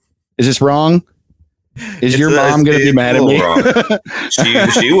 Is this wrong? Is your mom going to be mad at me?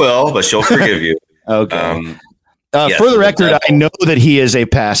 She will, but she'll forgive you. Okay. For the record, I know that he is a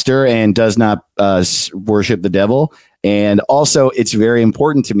pastor and does not worship the devil. And also, it's very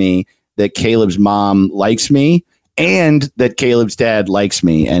important to me that Caleb's mom likes me and that Caleb's dad likes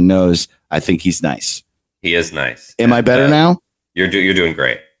me and knows I think he's nice. He is nice. Am I better now? You're doing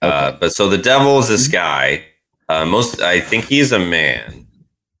great. Okay. But so the devil is this guy. I think he's a man.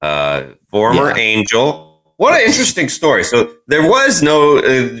 Former angel. What an interesting story. So there was no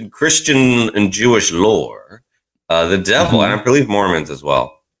Christian and Jewish lore. The devil, and I believe Mormons as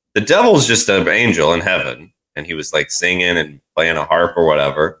well. The devil's just an angel in heaven, and he was like singing and playing a harp or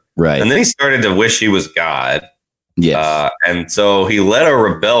whatever. Right. And then he started to wish he was God. Yes. And so he led a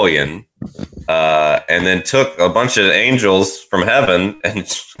rebellion, and then took a bunch of angels from heaven and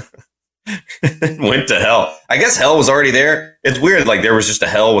went to hell. I guess hell was already there. It's weird. Like there was just a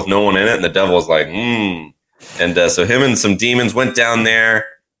hell with no one in it, and the devil was like, And so him and some demons went down there.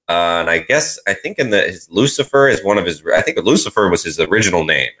 And I think Lucifer is one of his. I think Lucifer was his original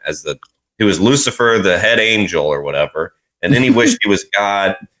name, he was Lucifer, the head angel or whatever. And then he wished he was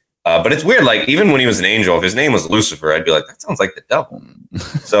God. But it's weird. Like even when he was an angel, if his name was Lucifer, I'd be like, that sounds like the devil.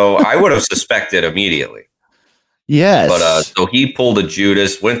 So I would have suspected immediately. Yes. But so he pulled a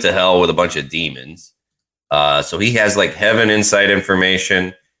Judas, went to hell with a bunch of demons. So he has like heaven inside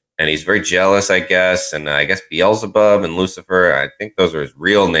information. And he's very jealous, I guess. And I guess Beelzebub and Lucifer, I think those are his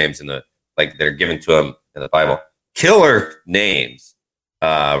real names they're given to him in the Bible. Killer names.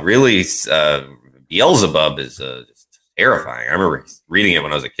 Really, Beelzebub is just terrifying. I remember reading it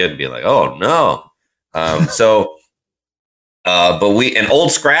when I was a kid and being like, oh no. And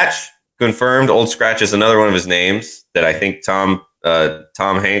Old Scratch, confirmed. Old Scratch is another one of his names that I think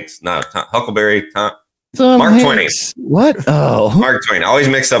Huckleberry, Mark Twain. What? Oh, Mark Twain. I always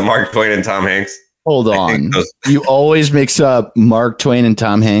mix up Mark Twain and Tom Hanks. Hold on. You always mix up Mark Twain and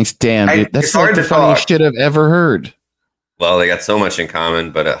Tom Hanks. Damn, dude, that's like the funniest shit I've ever heard. Well, they got so much in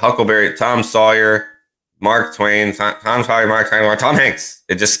common, but Huckleberry, Tom Sawyer, Mark Twain, Tom Sawyer, Mark Twain, Tom Hanks.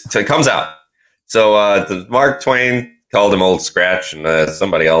 It comes out. So the Mark Twain called him Old Scratch and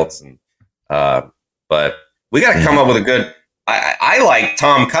somebody else. But we got to come up with a good. I like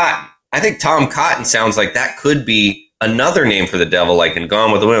Tom Cotton. I think Tom Cotton sounds like that could be another name for the devil, like in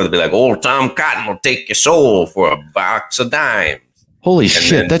Gone with the Wind. They'd be like, old Tom Cotton will take your soul for a box of dimes. Holy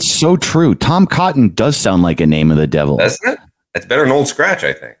shit, that's so true. Tom Cotton does sound like a name of the devil. Doesn't it? It's better than Old Scratch,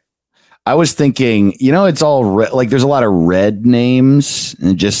 I think. I was thinking, it's all like there's a lot of red names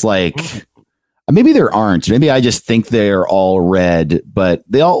and just like maybe there aren't. Maybe I just think they're all red, but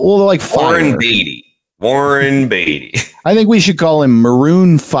they're like fire. Warren Beatty. I think we should call him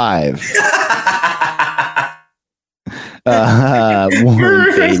Maroon 5.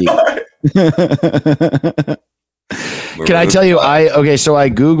 Warren Beatty. Can I tell you? So I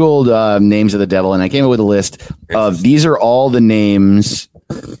Googled names of the devil, and I came up with a list of these are all the names.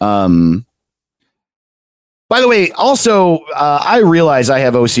 By the way, also, I realize I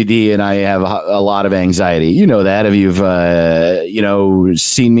have OCD and I have a lot of anxiety. You know that if you've,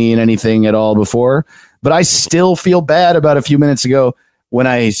 seen me in anything at all before. But I still feel bad about a few minutes ago when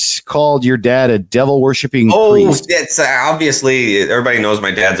I called your dad a devil-worshipping priest. It's obviously, everybody knows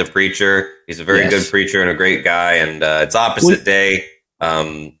my dad's a preacher. He's a very good preacher and a great guy. And it's opposite day.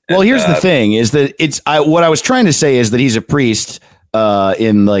 Here's the thing, is that what I was trying to say is that he's a priest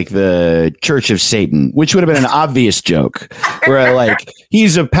in like the Church of Satan, which would have been an obvious joke where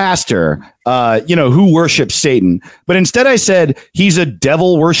he's a pastor, who worships Satan. But instead I said he's a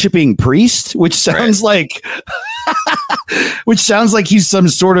devil worshiping priest, which sounds like he's some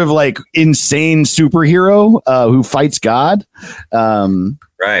sort of like insane superhero who fights God.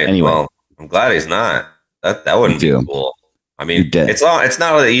 Right. Anyway. Well, I'm glad he's not. That wouldn't be cool. I mean, it's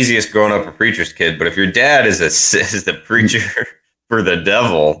not the easiest growing up a preacher's kid, but if your dad is the preacher for the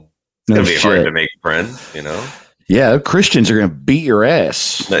devil, It's going to be hard to make friends, you know? Yeah, Christians are going to beat your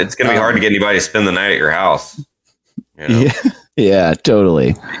ass. It's going to be hard to get anybody to spend the night at your house. You know? Yeah,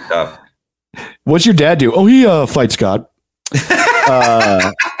 totally. Tough. What's your dad do? Oh, he fights God.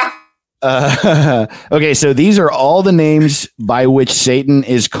 Okay, so these are all the names by which Satan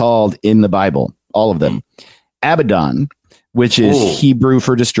is called in the Bible. All of them. Abaddon, which is Hebrew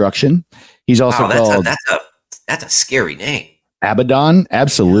for destruction. He's also called. That's a scary name. Abaddon,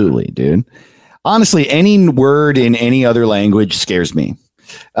 absolutely, dude. Honestly, any word in any other language scares me.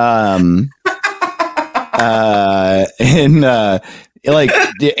 Like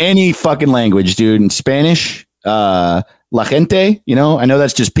any fucking language, dude. In Spanish, la gente, you know, I know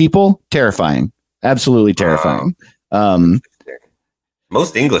that's just people. Terrifying. Absolutely terrifying.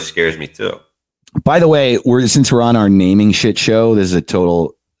 Most English scares me too. By the way, since we're on our naming shit show, this is a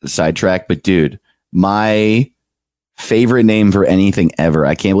total sidetrack, but dude, my favorite name for anything ever.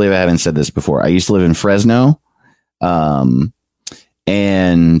 I can't believe I haven't said this before. I used to live in Fresno. And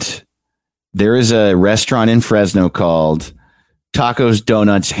there is a restaurant in Fresno called Tacos,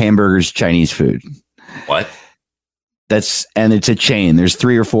 Donuts, Hamburgers, Chinese Food. What? And it's a chain. There's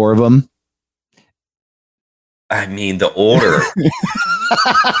 3 or 4 of them. I mean, the order.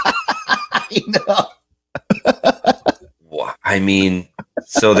 I know. I mean,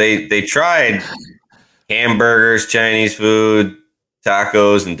 so they tried hamburgers, Chinese food,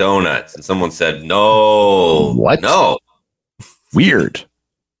 tacos, and donuts, and someone said no. What? No. Weird.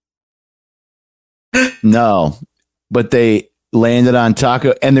 No, but they landed on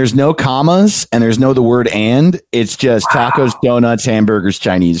taco, and there's no commas, and there's no the word and. It's just tacos, donuts, hamburgers,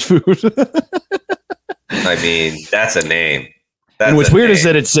 Chinese food. I mean, that's a name. And what's weird is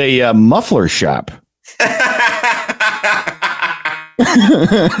that it's a muffler shop.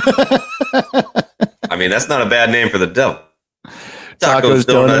 I mean, that's not a bad name for the devil. Tacos,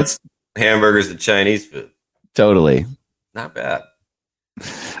 donuts, hamburgers, and Chinese food. Totally. Not bad.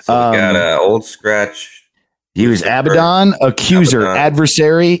 So we got Old Scratch. He was Abaddon, accuser,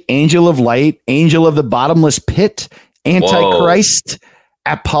 adversary, angel of light, angel of the bottomless pit, antichrist,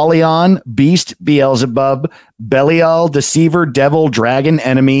 Apollyon, beast, Beelzebub, Belial, deceiver, devil, dragon,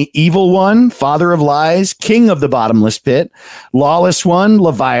 enemy, evil one, father of lies, king of the bottomless pit, lawless one,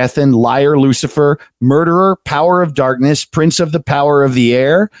 Leviathan, liar, Lucifer, murderer, power of darkness, prince of the power of the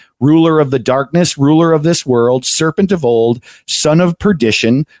air, ruler of the darkness, ruler of this world, serpent of old, son of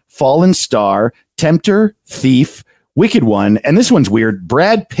perdition, fallen star, tempter, thief, wicked one, and this one's weird,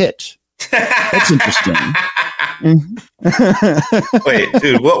 Brad Pitt. That's interesting. Wait,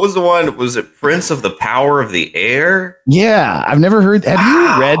 dude, what was the one? Was it Prince of the Power of the Air? Yeah, I've never heard. Have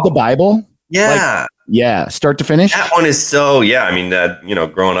you read the Bible? Yeah. Yeah, start to finish. That one is so, I mean,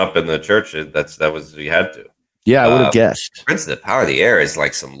 growing up in the church, that was, you had to. Yeah, I would have guessed. Prince of the Power of the Air is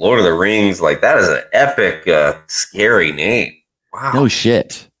like some Lord of the Rings. Like, that is an epic, scary name. Wow. No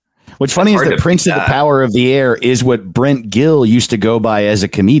shit. What's funny is that Prince of the Power of the Air is what Brent Gill used to go by as a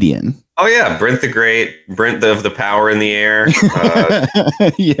comedian. Oh, yeah. Brent the Great, Brent of the Power in the Air.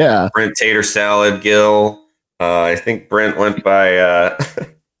 Yeah. Brent Tater Salad Gill. I think Brent went by...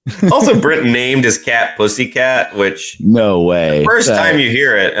 also, Brent named his cat Pussycat, which... No way. The first time you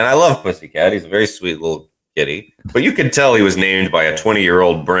hear it, and I love Pussycat. He's a very sweet little kitty. But you could tell he was named by a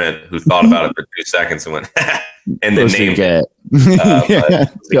 20-year-old Brent who thought about it for 2 seconds and went... and then named it. Yeah,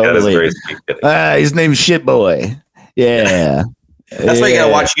 totally. His name's Shit Boy. Yeah. That's why you gotta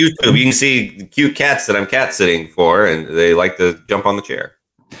watch YouTube. You can see cute cats that I'm cat sitting for, and they like to jump on the chair.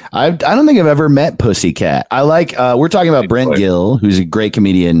 I don't think I've ever met Pussycat. I like. We're talking about Brent Gill, who's a great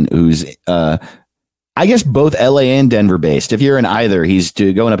comedian. Who's I guess both LA and Denver based. If you're in either, he's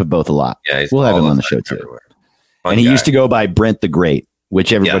going up at both a lot. Yeah, we'll have him on the show too. And he used to go by Brent the Great,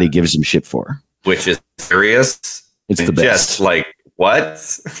 which everybody gives him shit for. Which is serious. It's the best. Just like what?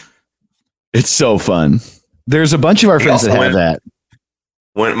 It's so fun. There's a bunch of our friends that have that.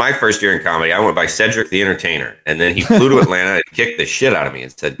 When my first year in comedy, I went by Cedric the Entertainer, and then he flew to Atlanta and kicked the shit out of me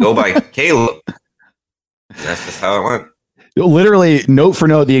and said, "Go by Caleb." And that's just how it went. Literally, note for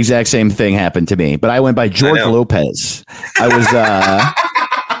note, the exact same thing happened to me, but I went by George Lopez. I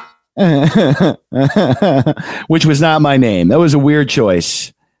was, which was not my name. That was a weird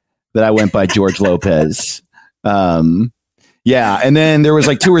choice that I went by George Lopez. Yeah, and then there was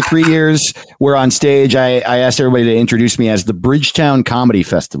like 2 or 3 years where on stage I asked everybody to introduce me as the Bridgetown Comedy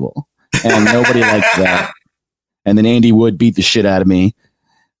Festival, and nobody liked that. And then Andy Wood beat the shit out of me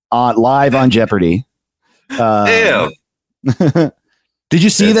live on Jeopardy. Damn. Did you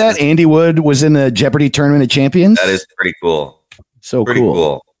see that? Andy Wood was in the Jeopardy Tournament of Champions? That is pretty cool. So pretty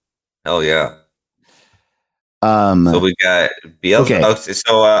cool. Hell yeah. So we got Beelzebub. Okay.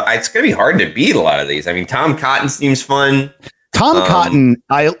 So it's gonna be hard to beat a lot of these. I mean, Tom Cotton seems fun. Tom Cotton,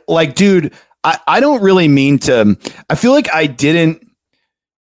 I like, dude. I don't really mean to. I feel like I didn't.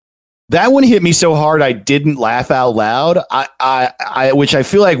 That one hit me so hard I didn't laugh out loud. Which I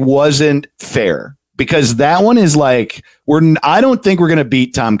feel like wasn't fair, because that one is like I don't think we're gonna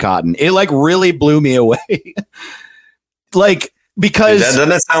beat Tom Cotton. It like really blew me away. Like, because Dude, doesn't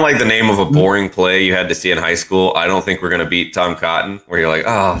that sound like the name of a boring play you had to see in high school? I don't think we're gonna beat Tom Cotton. Where you're like,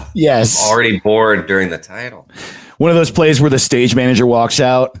 oh, yes, I'm already bored during the title. One of those plays where the stage manager walks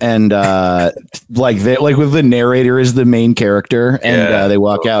out and like with the narrator is the main character, and they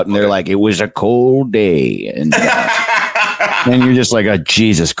walk out and they're like, it was a cold day, and and you're just like, oh,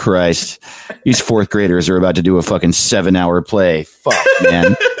 Jesus Christ, these fourth graders are about to do a fucking 7-hour play. Fuck,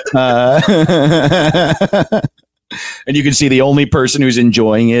 man. And you can see the only person who's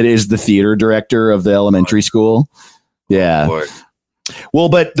enjoying it is the theater director of the elementary school. Yeah. Boy. Well,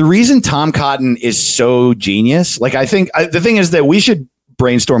 but the reason Tom Cotton is so genius, like, I think the thing is that we should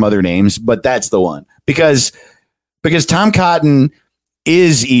brainstorm other names, but that's the one, because Tom Cotton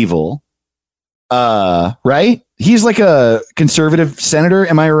is evil. Right? He's like a conservative senator.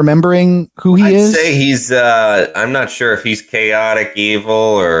 Am I remembering who he is? I'd say he's I'm not sure if he's chaotic evil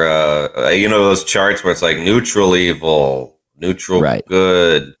or those charts where it's like neutral evil, neutral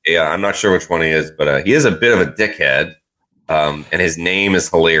good. Yeah, I'm not sure which one he is, but he is a bit of a dickhead. And his name is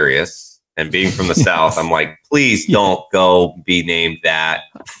hilarious. And being from the South, I'm like, please don't go be named that.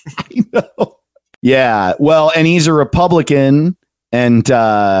 I know. Yeah. Well, and he's a Republican. And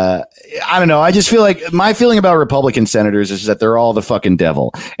I don't know. I just feel like my feeling about Republican senators is that they're all the fucking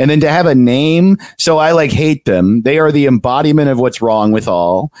devil. And then to have a name, so I like hate them. They are the embodiment of what's wrong with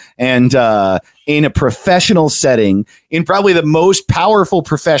all. And in a professional setting, in probably the most powerful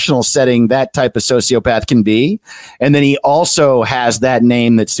professional setting that type of sociopath can be. And then he also has that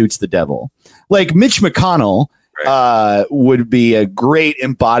name that suits the devil. Like Mitch McConnell would be a great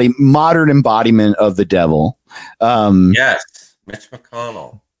modern embodiment of the devil. Yes. Mitch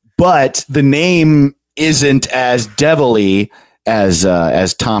McConnell, but the name isn't as devilly as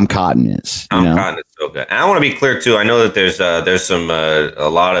Tom Cotton is. Tom Cotton is so good. And I want to be clear too. I know that there's some a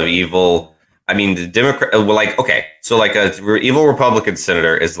lot of evil. I mean, the Democrat, so like a evil Republican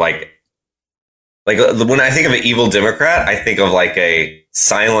senator is like when I think of an evil Democrat, I think of like a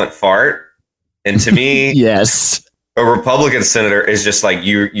silent fart, and to me, yes, a Republican senator is just like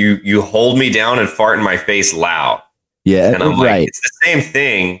you hold me down and fart in my face loud. Yeah, and I'm like, it's the same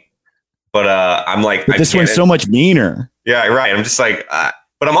thing, but I'm like, but this one's so much meaner. Yeah, right. I'm just like,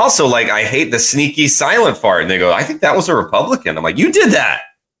 but I'm also like, I hate the sneaky silent fart. And they go, I think that was a Republican. I'm like, you did that.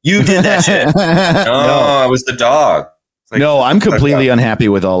 You did that shit. No, it was the dog. Like, no, I'm completely unhappy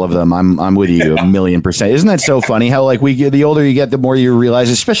with all of them. I'm with you 1,000,000%. Isn't that so funny? How like the older you get, the more you realize,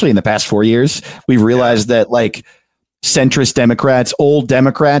 especially in the past 4 years, we've realized that like centrist Democrats, old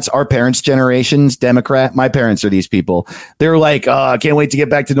Democrats, our parents' generations Democrat. My parents are these people. They're like, I can't wait to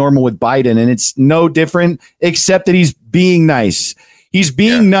get back to normal with Biden. And it's no different, except that he's being nice. He's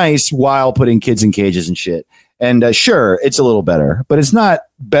being nice while putting kids in cages and shit. And sure, it's a little better, but it's not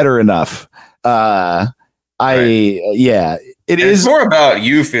better enough. It is more about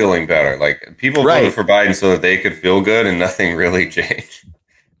you feeling better. Like people voted for Biden so that they could feel good and nothing really changed.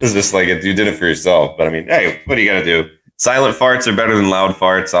 It's just like you did it for yourself. But I mean, hey, what do you got to do? Silent farts are better than loud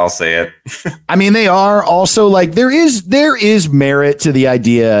farts. I'll say it. I mean, they are also like there is merit to the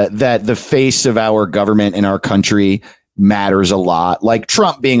idea that the face of our government and our country matters a lot. Like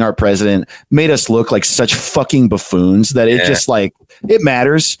Trump being our president made us look like such fucking buffoons that it just like it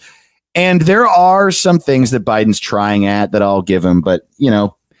matters. And there are some things that Biden's trying at that I'll give him. But, you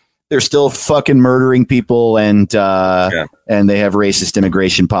know, they're still fucking murdering people and they have racist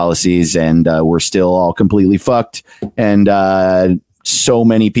immigration policies and we're still all completely fucked. And so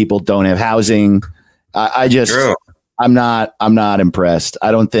many people don't have housing. I'm not impressed.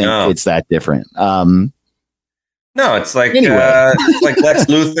 I don't think it's that different. No, it's like it's like Lex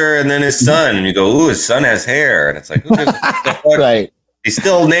Luthor and then his son. And you go, ooh, his son has hair. And it's like, who gives a fuck? Right. He's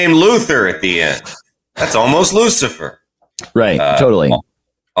still named Luthor at the end. That's almost Lucifer. Right. Totally.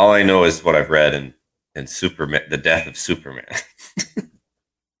 All I know is what I've read in Superman, the death of Superman.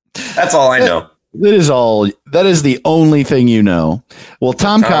 That's all I know. That is the only thing you know. Well,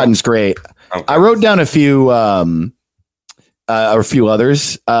 Tom Cotton's great. I wrote down a few others.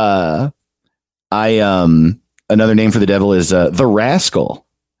 Another name for the devil is the Rascal.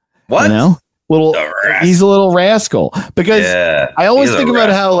 What? You know? He's a little rascal because I always think about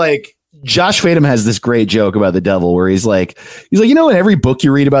how like Josh Fadem has this great joke about the devil where he's like, in every book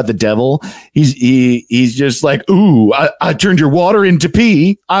you read about the devil, he's just like, ooh, I turned your water into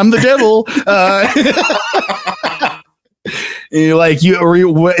pee. I'm the devil.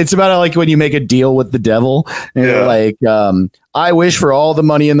 It's about like when you make a deal with the devil and you're like, I wish for all the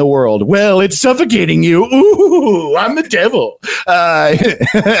money in the world. Well, it's suffocating you. Ooh, I'm the devil. It's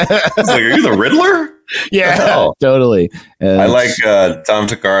like, are you the Riddler? Yeah, totally. I like Tom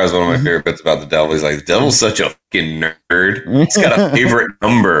Takara is one of my favorite bits about the devil. He's like, the devil's such a fucking nerd. He's got a favorite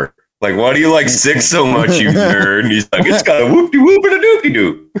number. Like, why do you like 6 so much, you nerd? And he's like, it's got a whoop-de-whoop and a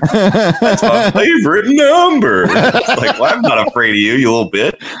doopy-doo. That's my favorite number. It's like, well, I'm not afraid of you, you little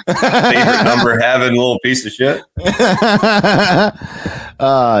bit. Favorite number having little piece of shit.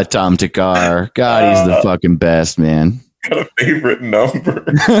 Tom Takar. God, he's the fucking best, man. Got a favorite number.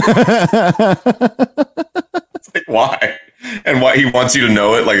 It's like, why? And why he wants you to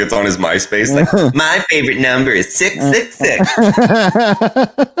know it like it's on his MySpace. Like, my favorite number is 666.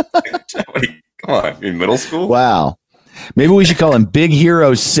 Come on, you're in middle school? Wow. Maybe we should call him Big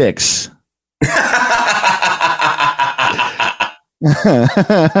Hero 6.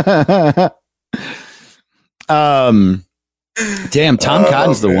 Damn, Tom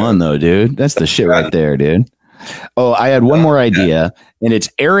Cotton's the one though, dude. That's the shit right there, dude. Oh, I had one more idea, and it's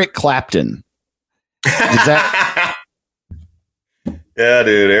Eric Clapton. Is that? Yeah,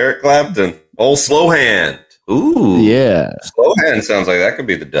 dude, Eric Clapton. Old Slow Hand. Ooh. Yeah. Slow Hand sounds like that could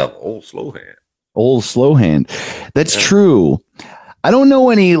be the devil. Old Slow Hand. Old Slow Hand. That's true. I don't know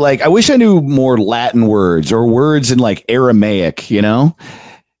any, I wish I knew more Latin words or words in Aramaic, Because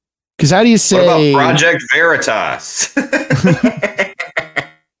how do you say? What about Project Veritas?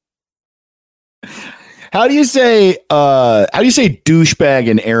 How do you say douchebag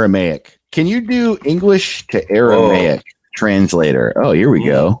in Aramaic? Can you do English to Aramaic translator? Oh, here we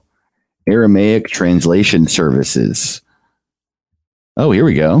go. Aramaic translation services. Oh, here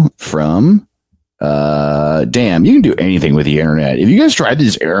we go. From damn, you can do anything with the internet. Have you guys tried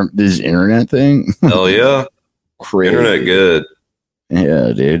this internet thing? Hell yeah. Crazy. Internet good.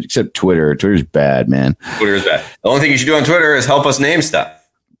 Yeah, dude. Except Twitter. Twitter's bad, man. Twitter's bad. The only thing you should do on Twitter is help us name stuff.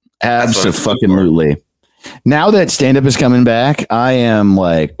 Absolutely. Now that stand-up is coming back, I am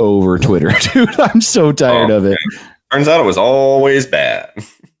over Twitter, dude. I'm so tired of it. Man. Turns out it was always bad.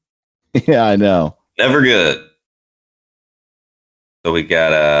 Yeah, I know. Never good. So we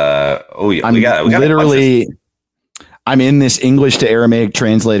got I'm in this English to Aramaic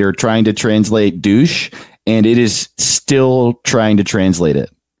translator trying to translate douche, and it is still trying to translate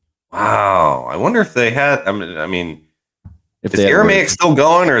it. Wow. I wonder if they had, is Aramaic words. still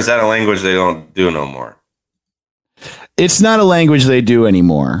going, or is that a language they don't do no more? It's not a language they do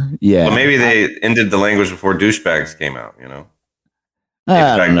anymore. Yeah. But maybe they ended the language before douchebags came out, I don't know.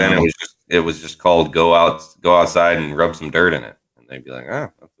 Then it was just called go outside and rub some dirt in it. And they'd be like,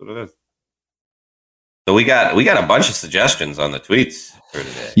 that's what it is. So we got a bunch of suggestions on the tweets for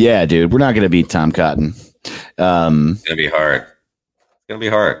today. Yeah, dude. We're not gonna beat Tom Cotton. It's gonna be hard. It's gonna be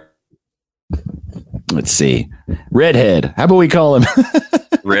hard. Let's see. Redhead. How about we call him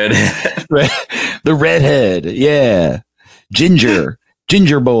Redhead? The redhead. Yeah. Ginger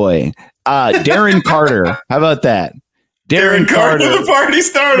boy. Darren Carter. How about that? Darren Carter, the party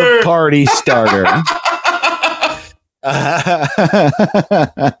starter. The party starter.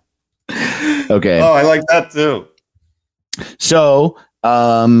 Okay. Oh, I like that too. So,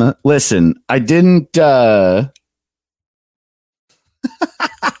 listen, I didn't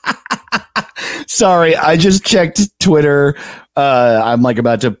sorry, I just checked Twitter. I'm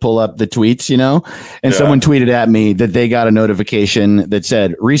about to pull up the tweets, and someone tweeted at me that they got a notification that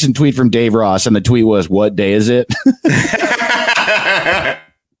said recent tweet from Dave Ross. And the tweet was, what day is it?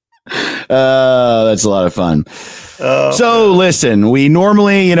 That's a lot of fun. So listen, we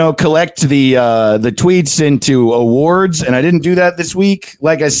normally, collect the tweets into awards, and I didn't do that this week.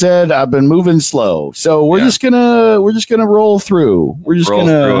 Like I said, I've been moving slow, so we're just gonna roll through. We're just roll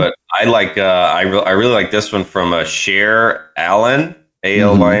gonna through it. I like I really like this one from Cher Allen,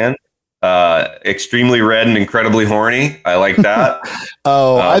 ALYN. Extremely red and incredibly horny. I like that.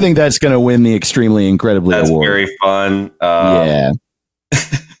 I think that's gonna win the extremely incredibly that's award. Very fun. Yeah.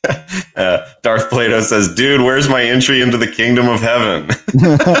 Darth Plato says, dude, where's my entry into the kingdom of heaven?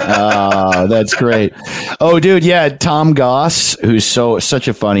 That's great. Oh, dude. Yeah. Tom Goss, who's such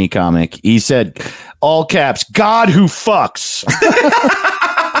a funny comic. He said, all caps, God who fucks.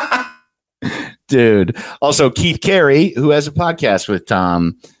 Dude. Also, Keith Carey, who has a podcast with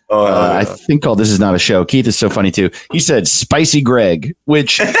Tom. I think called This Is Not a Show. Keith is so funny too. He said Spicy Greg,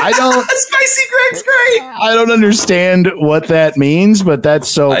 which I don't. Spicy Greg's great. I don't understand what that means, but that's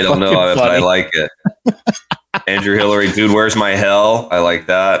so. I don't know if funny. I like it. Andrew Hillary, dude, where's my hell? I like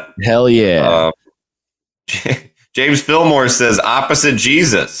that. Hell yeah. James Fillmore says opposite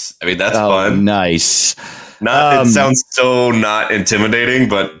Jesus. I mean, that's fun. Nice. It sounds so not intimidating,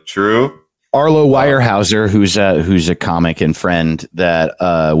 but true. Arlo Weyerhaeuser, who's a comic and friend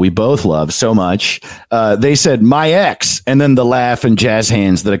that we both love so much, they said my ex, and then the laugh and jazz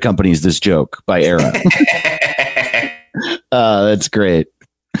hands that accompanies this joke by Era. That's great.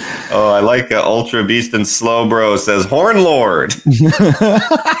 Oh, I like Ultra Beast and Slow Bro says Horn Lord.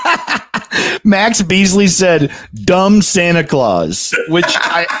 Max Beasley said dumb Santa Claus, which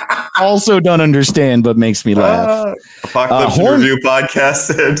I also don't understand, but makes me laugh. Apocalypse Review Podcast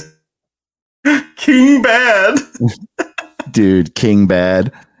said King Bad. Dude, King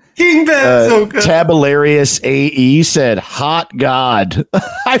Bad. King Bad, so good. Tabularius AE said hot God.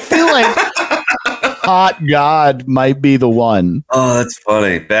 I feel like hot God might be the one. Oh, that's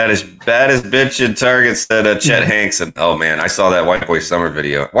funny. Baddest bitch in Target said Chet Hanks. And oh man, I saw that White Boy Summer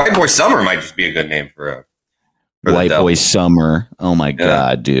video. White Boy Summer might just be a good name for White Boy Summer. Oh my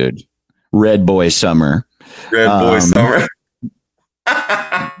God, dude. Red Boy Summer. Red Boy Summer.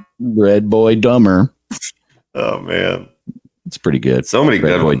 Red Boy Dumber. Oh man, it's pretty good. So many Red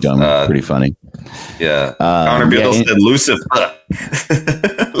good Boy ones. Dumber, pretty funny. Yeah. Connor Beadle said Lucifer.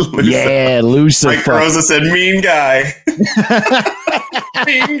 Yeah, Lucifer. Mike Rosa said mean guy.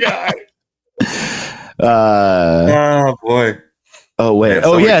 Mean guy. Oh boy. Oh wait. Man,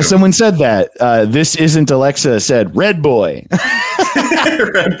 oh yeah. Someone said that. This isn't Alexa said Red Boy.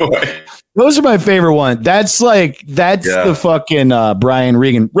 Red Boy. Those are my favorite one. That's the fucking Brian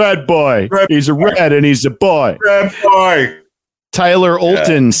Regan. Red Boy. He's a red and he's a boy. Red Boy. Tyler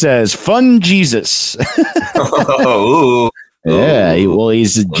Olton says fun Jesus. Oh, yeah.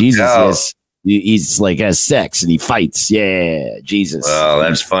 He's a Jesus. Yes. He's like has sex and he fights. Yeah, Jesus. Well,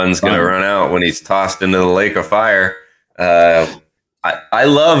 that fun's gonna run out when he's tossed into the lake of fire. I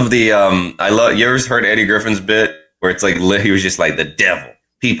love the you ever heard Eddie Griffin's bit where it's like he was just like the devil.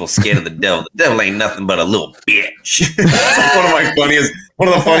 People scared of the devil. The devil ain't nothing but a little bitch. It's like one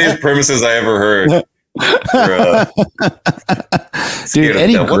of the funniest premises I ever heard. Dude,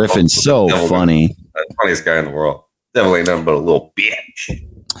 Eddie Griffin's so funny. The funniest guy in the world. Devil ain't nothing but a little bitch.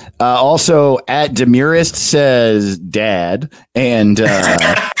 Also, at Demurist says dad, and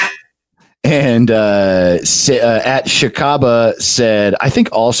at Shikaba said, I think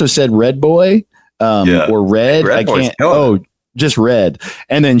also said red boy or red. I can't. Just red.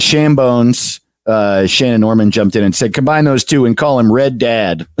 And then Shambones, Shannon Norman jumped in and said, combine those two and call him Red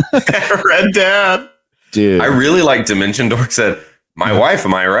Dad. Red Dad. Dude. I really like Dimension Dork said, my wife,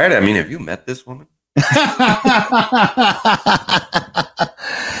 am I right? I mean, have you met this woman?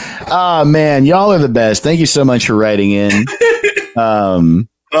 Oh man, y'all are the best. Thank you so much for writing in. Oh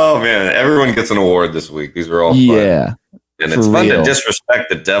man, everyone gets an award this week. These are all fun. Yeah. And it's fun to disrespect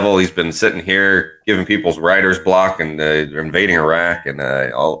the devil. He's been sitting here giving people's writer's block and invading Iraq and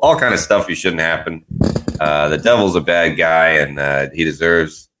all kind of stuff you shouldn't happen. The devil's a bad guy and he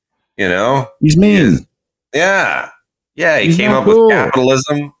deserves, he's mean. Yeah. He came up with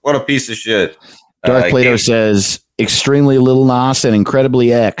capitalism. What a piece of shit. Darth Plato says extremely Lil Nas and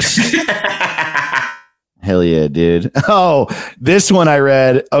incredibly X. Hell yeah, dude. Oh, this one I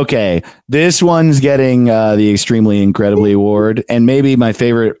read. Okay. This one's getting the Extremely Incredibly Award and maybe my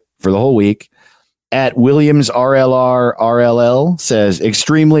favorite for the whole week. At Williams RLR RLL says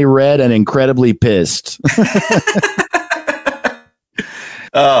extremely red and incredibly pissed.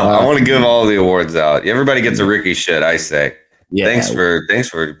 I want to give all the awards out. Everybody gets a Ricky shit, I say. Yeah. Thanks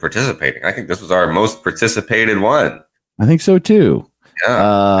for participating. I think this was our most participated one. I think so too.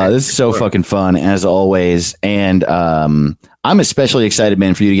 Yeah. This is so fucking fun as always. And I'm especially excited,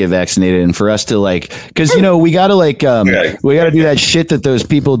 man, for you to get vaccinated and for us to because we gotta we gotta do that shit that those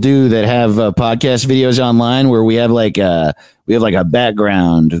people do that have podcast videos online where we have a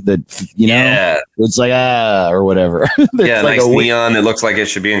background that it's like or whatever. Yeah, nice neon. It looks like it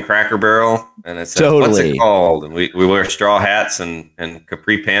should be in Cracker Barrel, and it says what's it called? And we wear straw hats and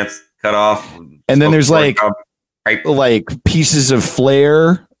capri pants cut off. And then there's like pieces of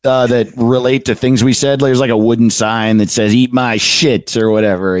flair that relate to things we said. There's like a wooden sign that says "Eat my shit" or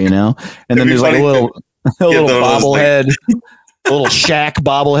whatever, and then there's like a little bobblehead, a little Shaq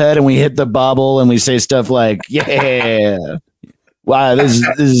bobblehead, and we hit the bobble and we say stuff like, "Yeah, wow, this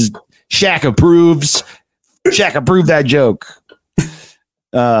is Shaq approves. Shaq approved that joke."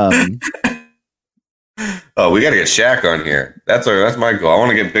 Oh Oh, we got to get Shaq on here. That's my goal. I want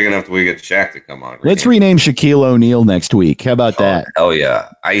to get big enough that we get Shaq to come on. Let's rename Shaquille O'Neal next week. How about that? Hell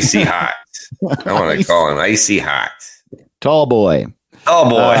yeah. Icy Hot. I want to call him Icy Hot. Tall boy. Oh,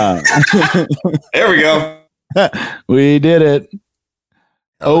 boy. There we go. We did it.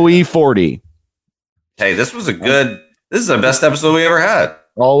 OE40. Hey, this is the best episode we ever had.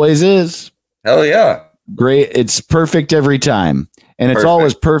 Always is. Hell yeah. Great. It's perfect every time. And it's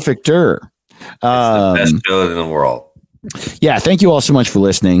always perfecter. It's the best show in the world. Yeah. Thank you all so much for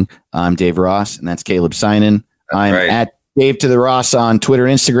listening. I'm Dave Ross, and that's Caleb Synan. I'm at Dave to the Ross on Twitter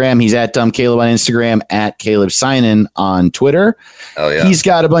and Instagram. He's at Dumb Caleb on Instagram, at Caleb Synan on Twitter. Hell yeah. He's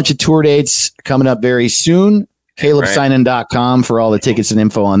got a bunch of tour dates coming up very soon. CalebSynan.com for all the tickets and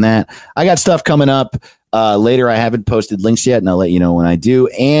info on that. I got stuff coming up later. I haven't posted links yet, and I'll let you know when I do.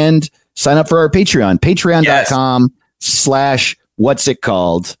 And sign up for our Patreon,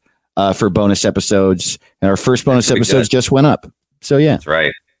 patreon.com/whatsitcalled for bonus episodes. And our first bonus episodes just went up. So, yeah. That's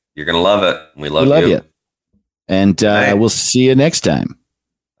right. You're going to love it. We love you. And we'll see you next time.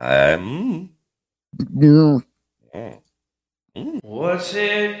 What's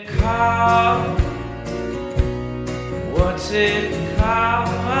it called? What's it called?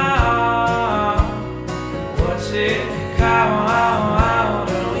 What's it called?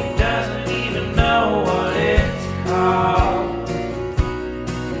 Oh, he doesn't even know what it's called.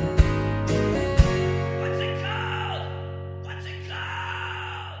 What's it called? What's it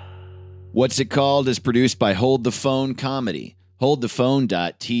called? What's It Called is produced by Hold the Phone Comedy.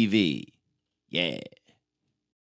 HoldThePhone.tv. Yeah.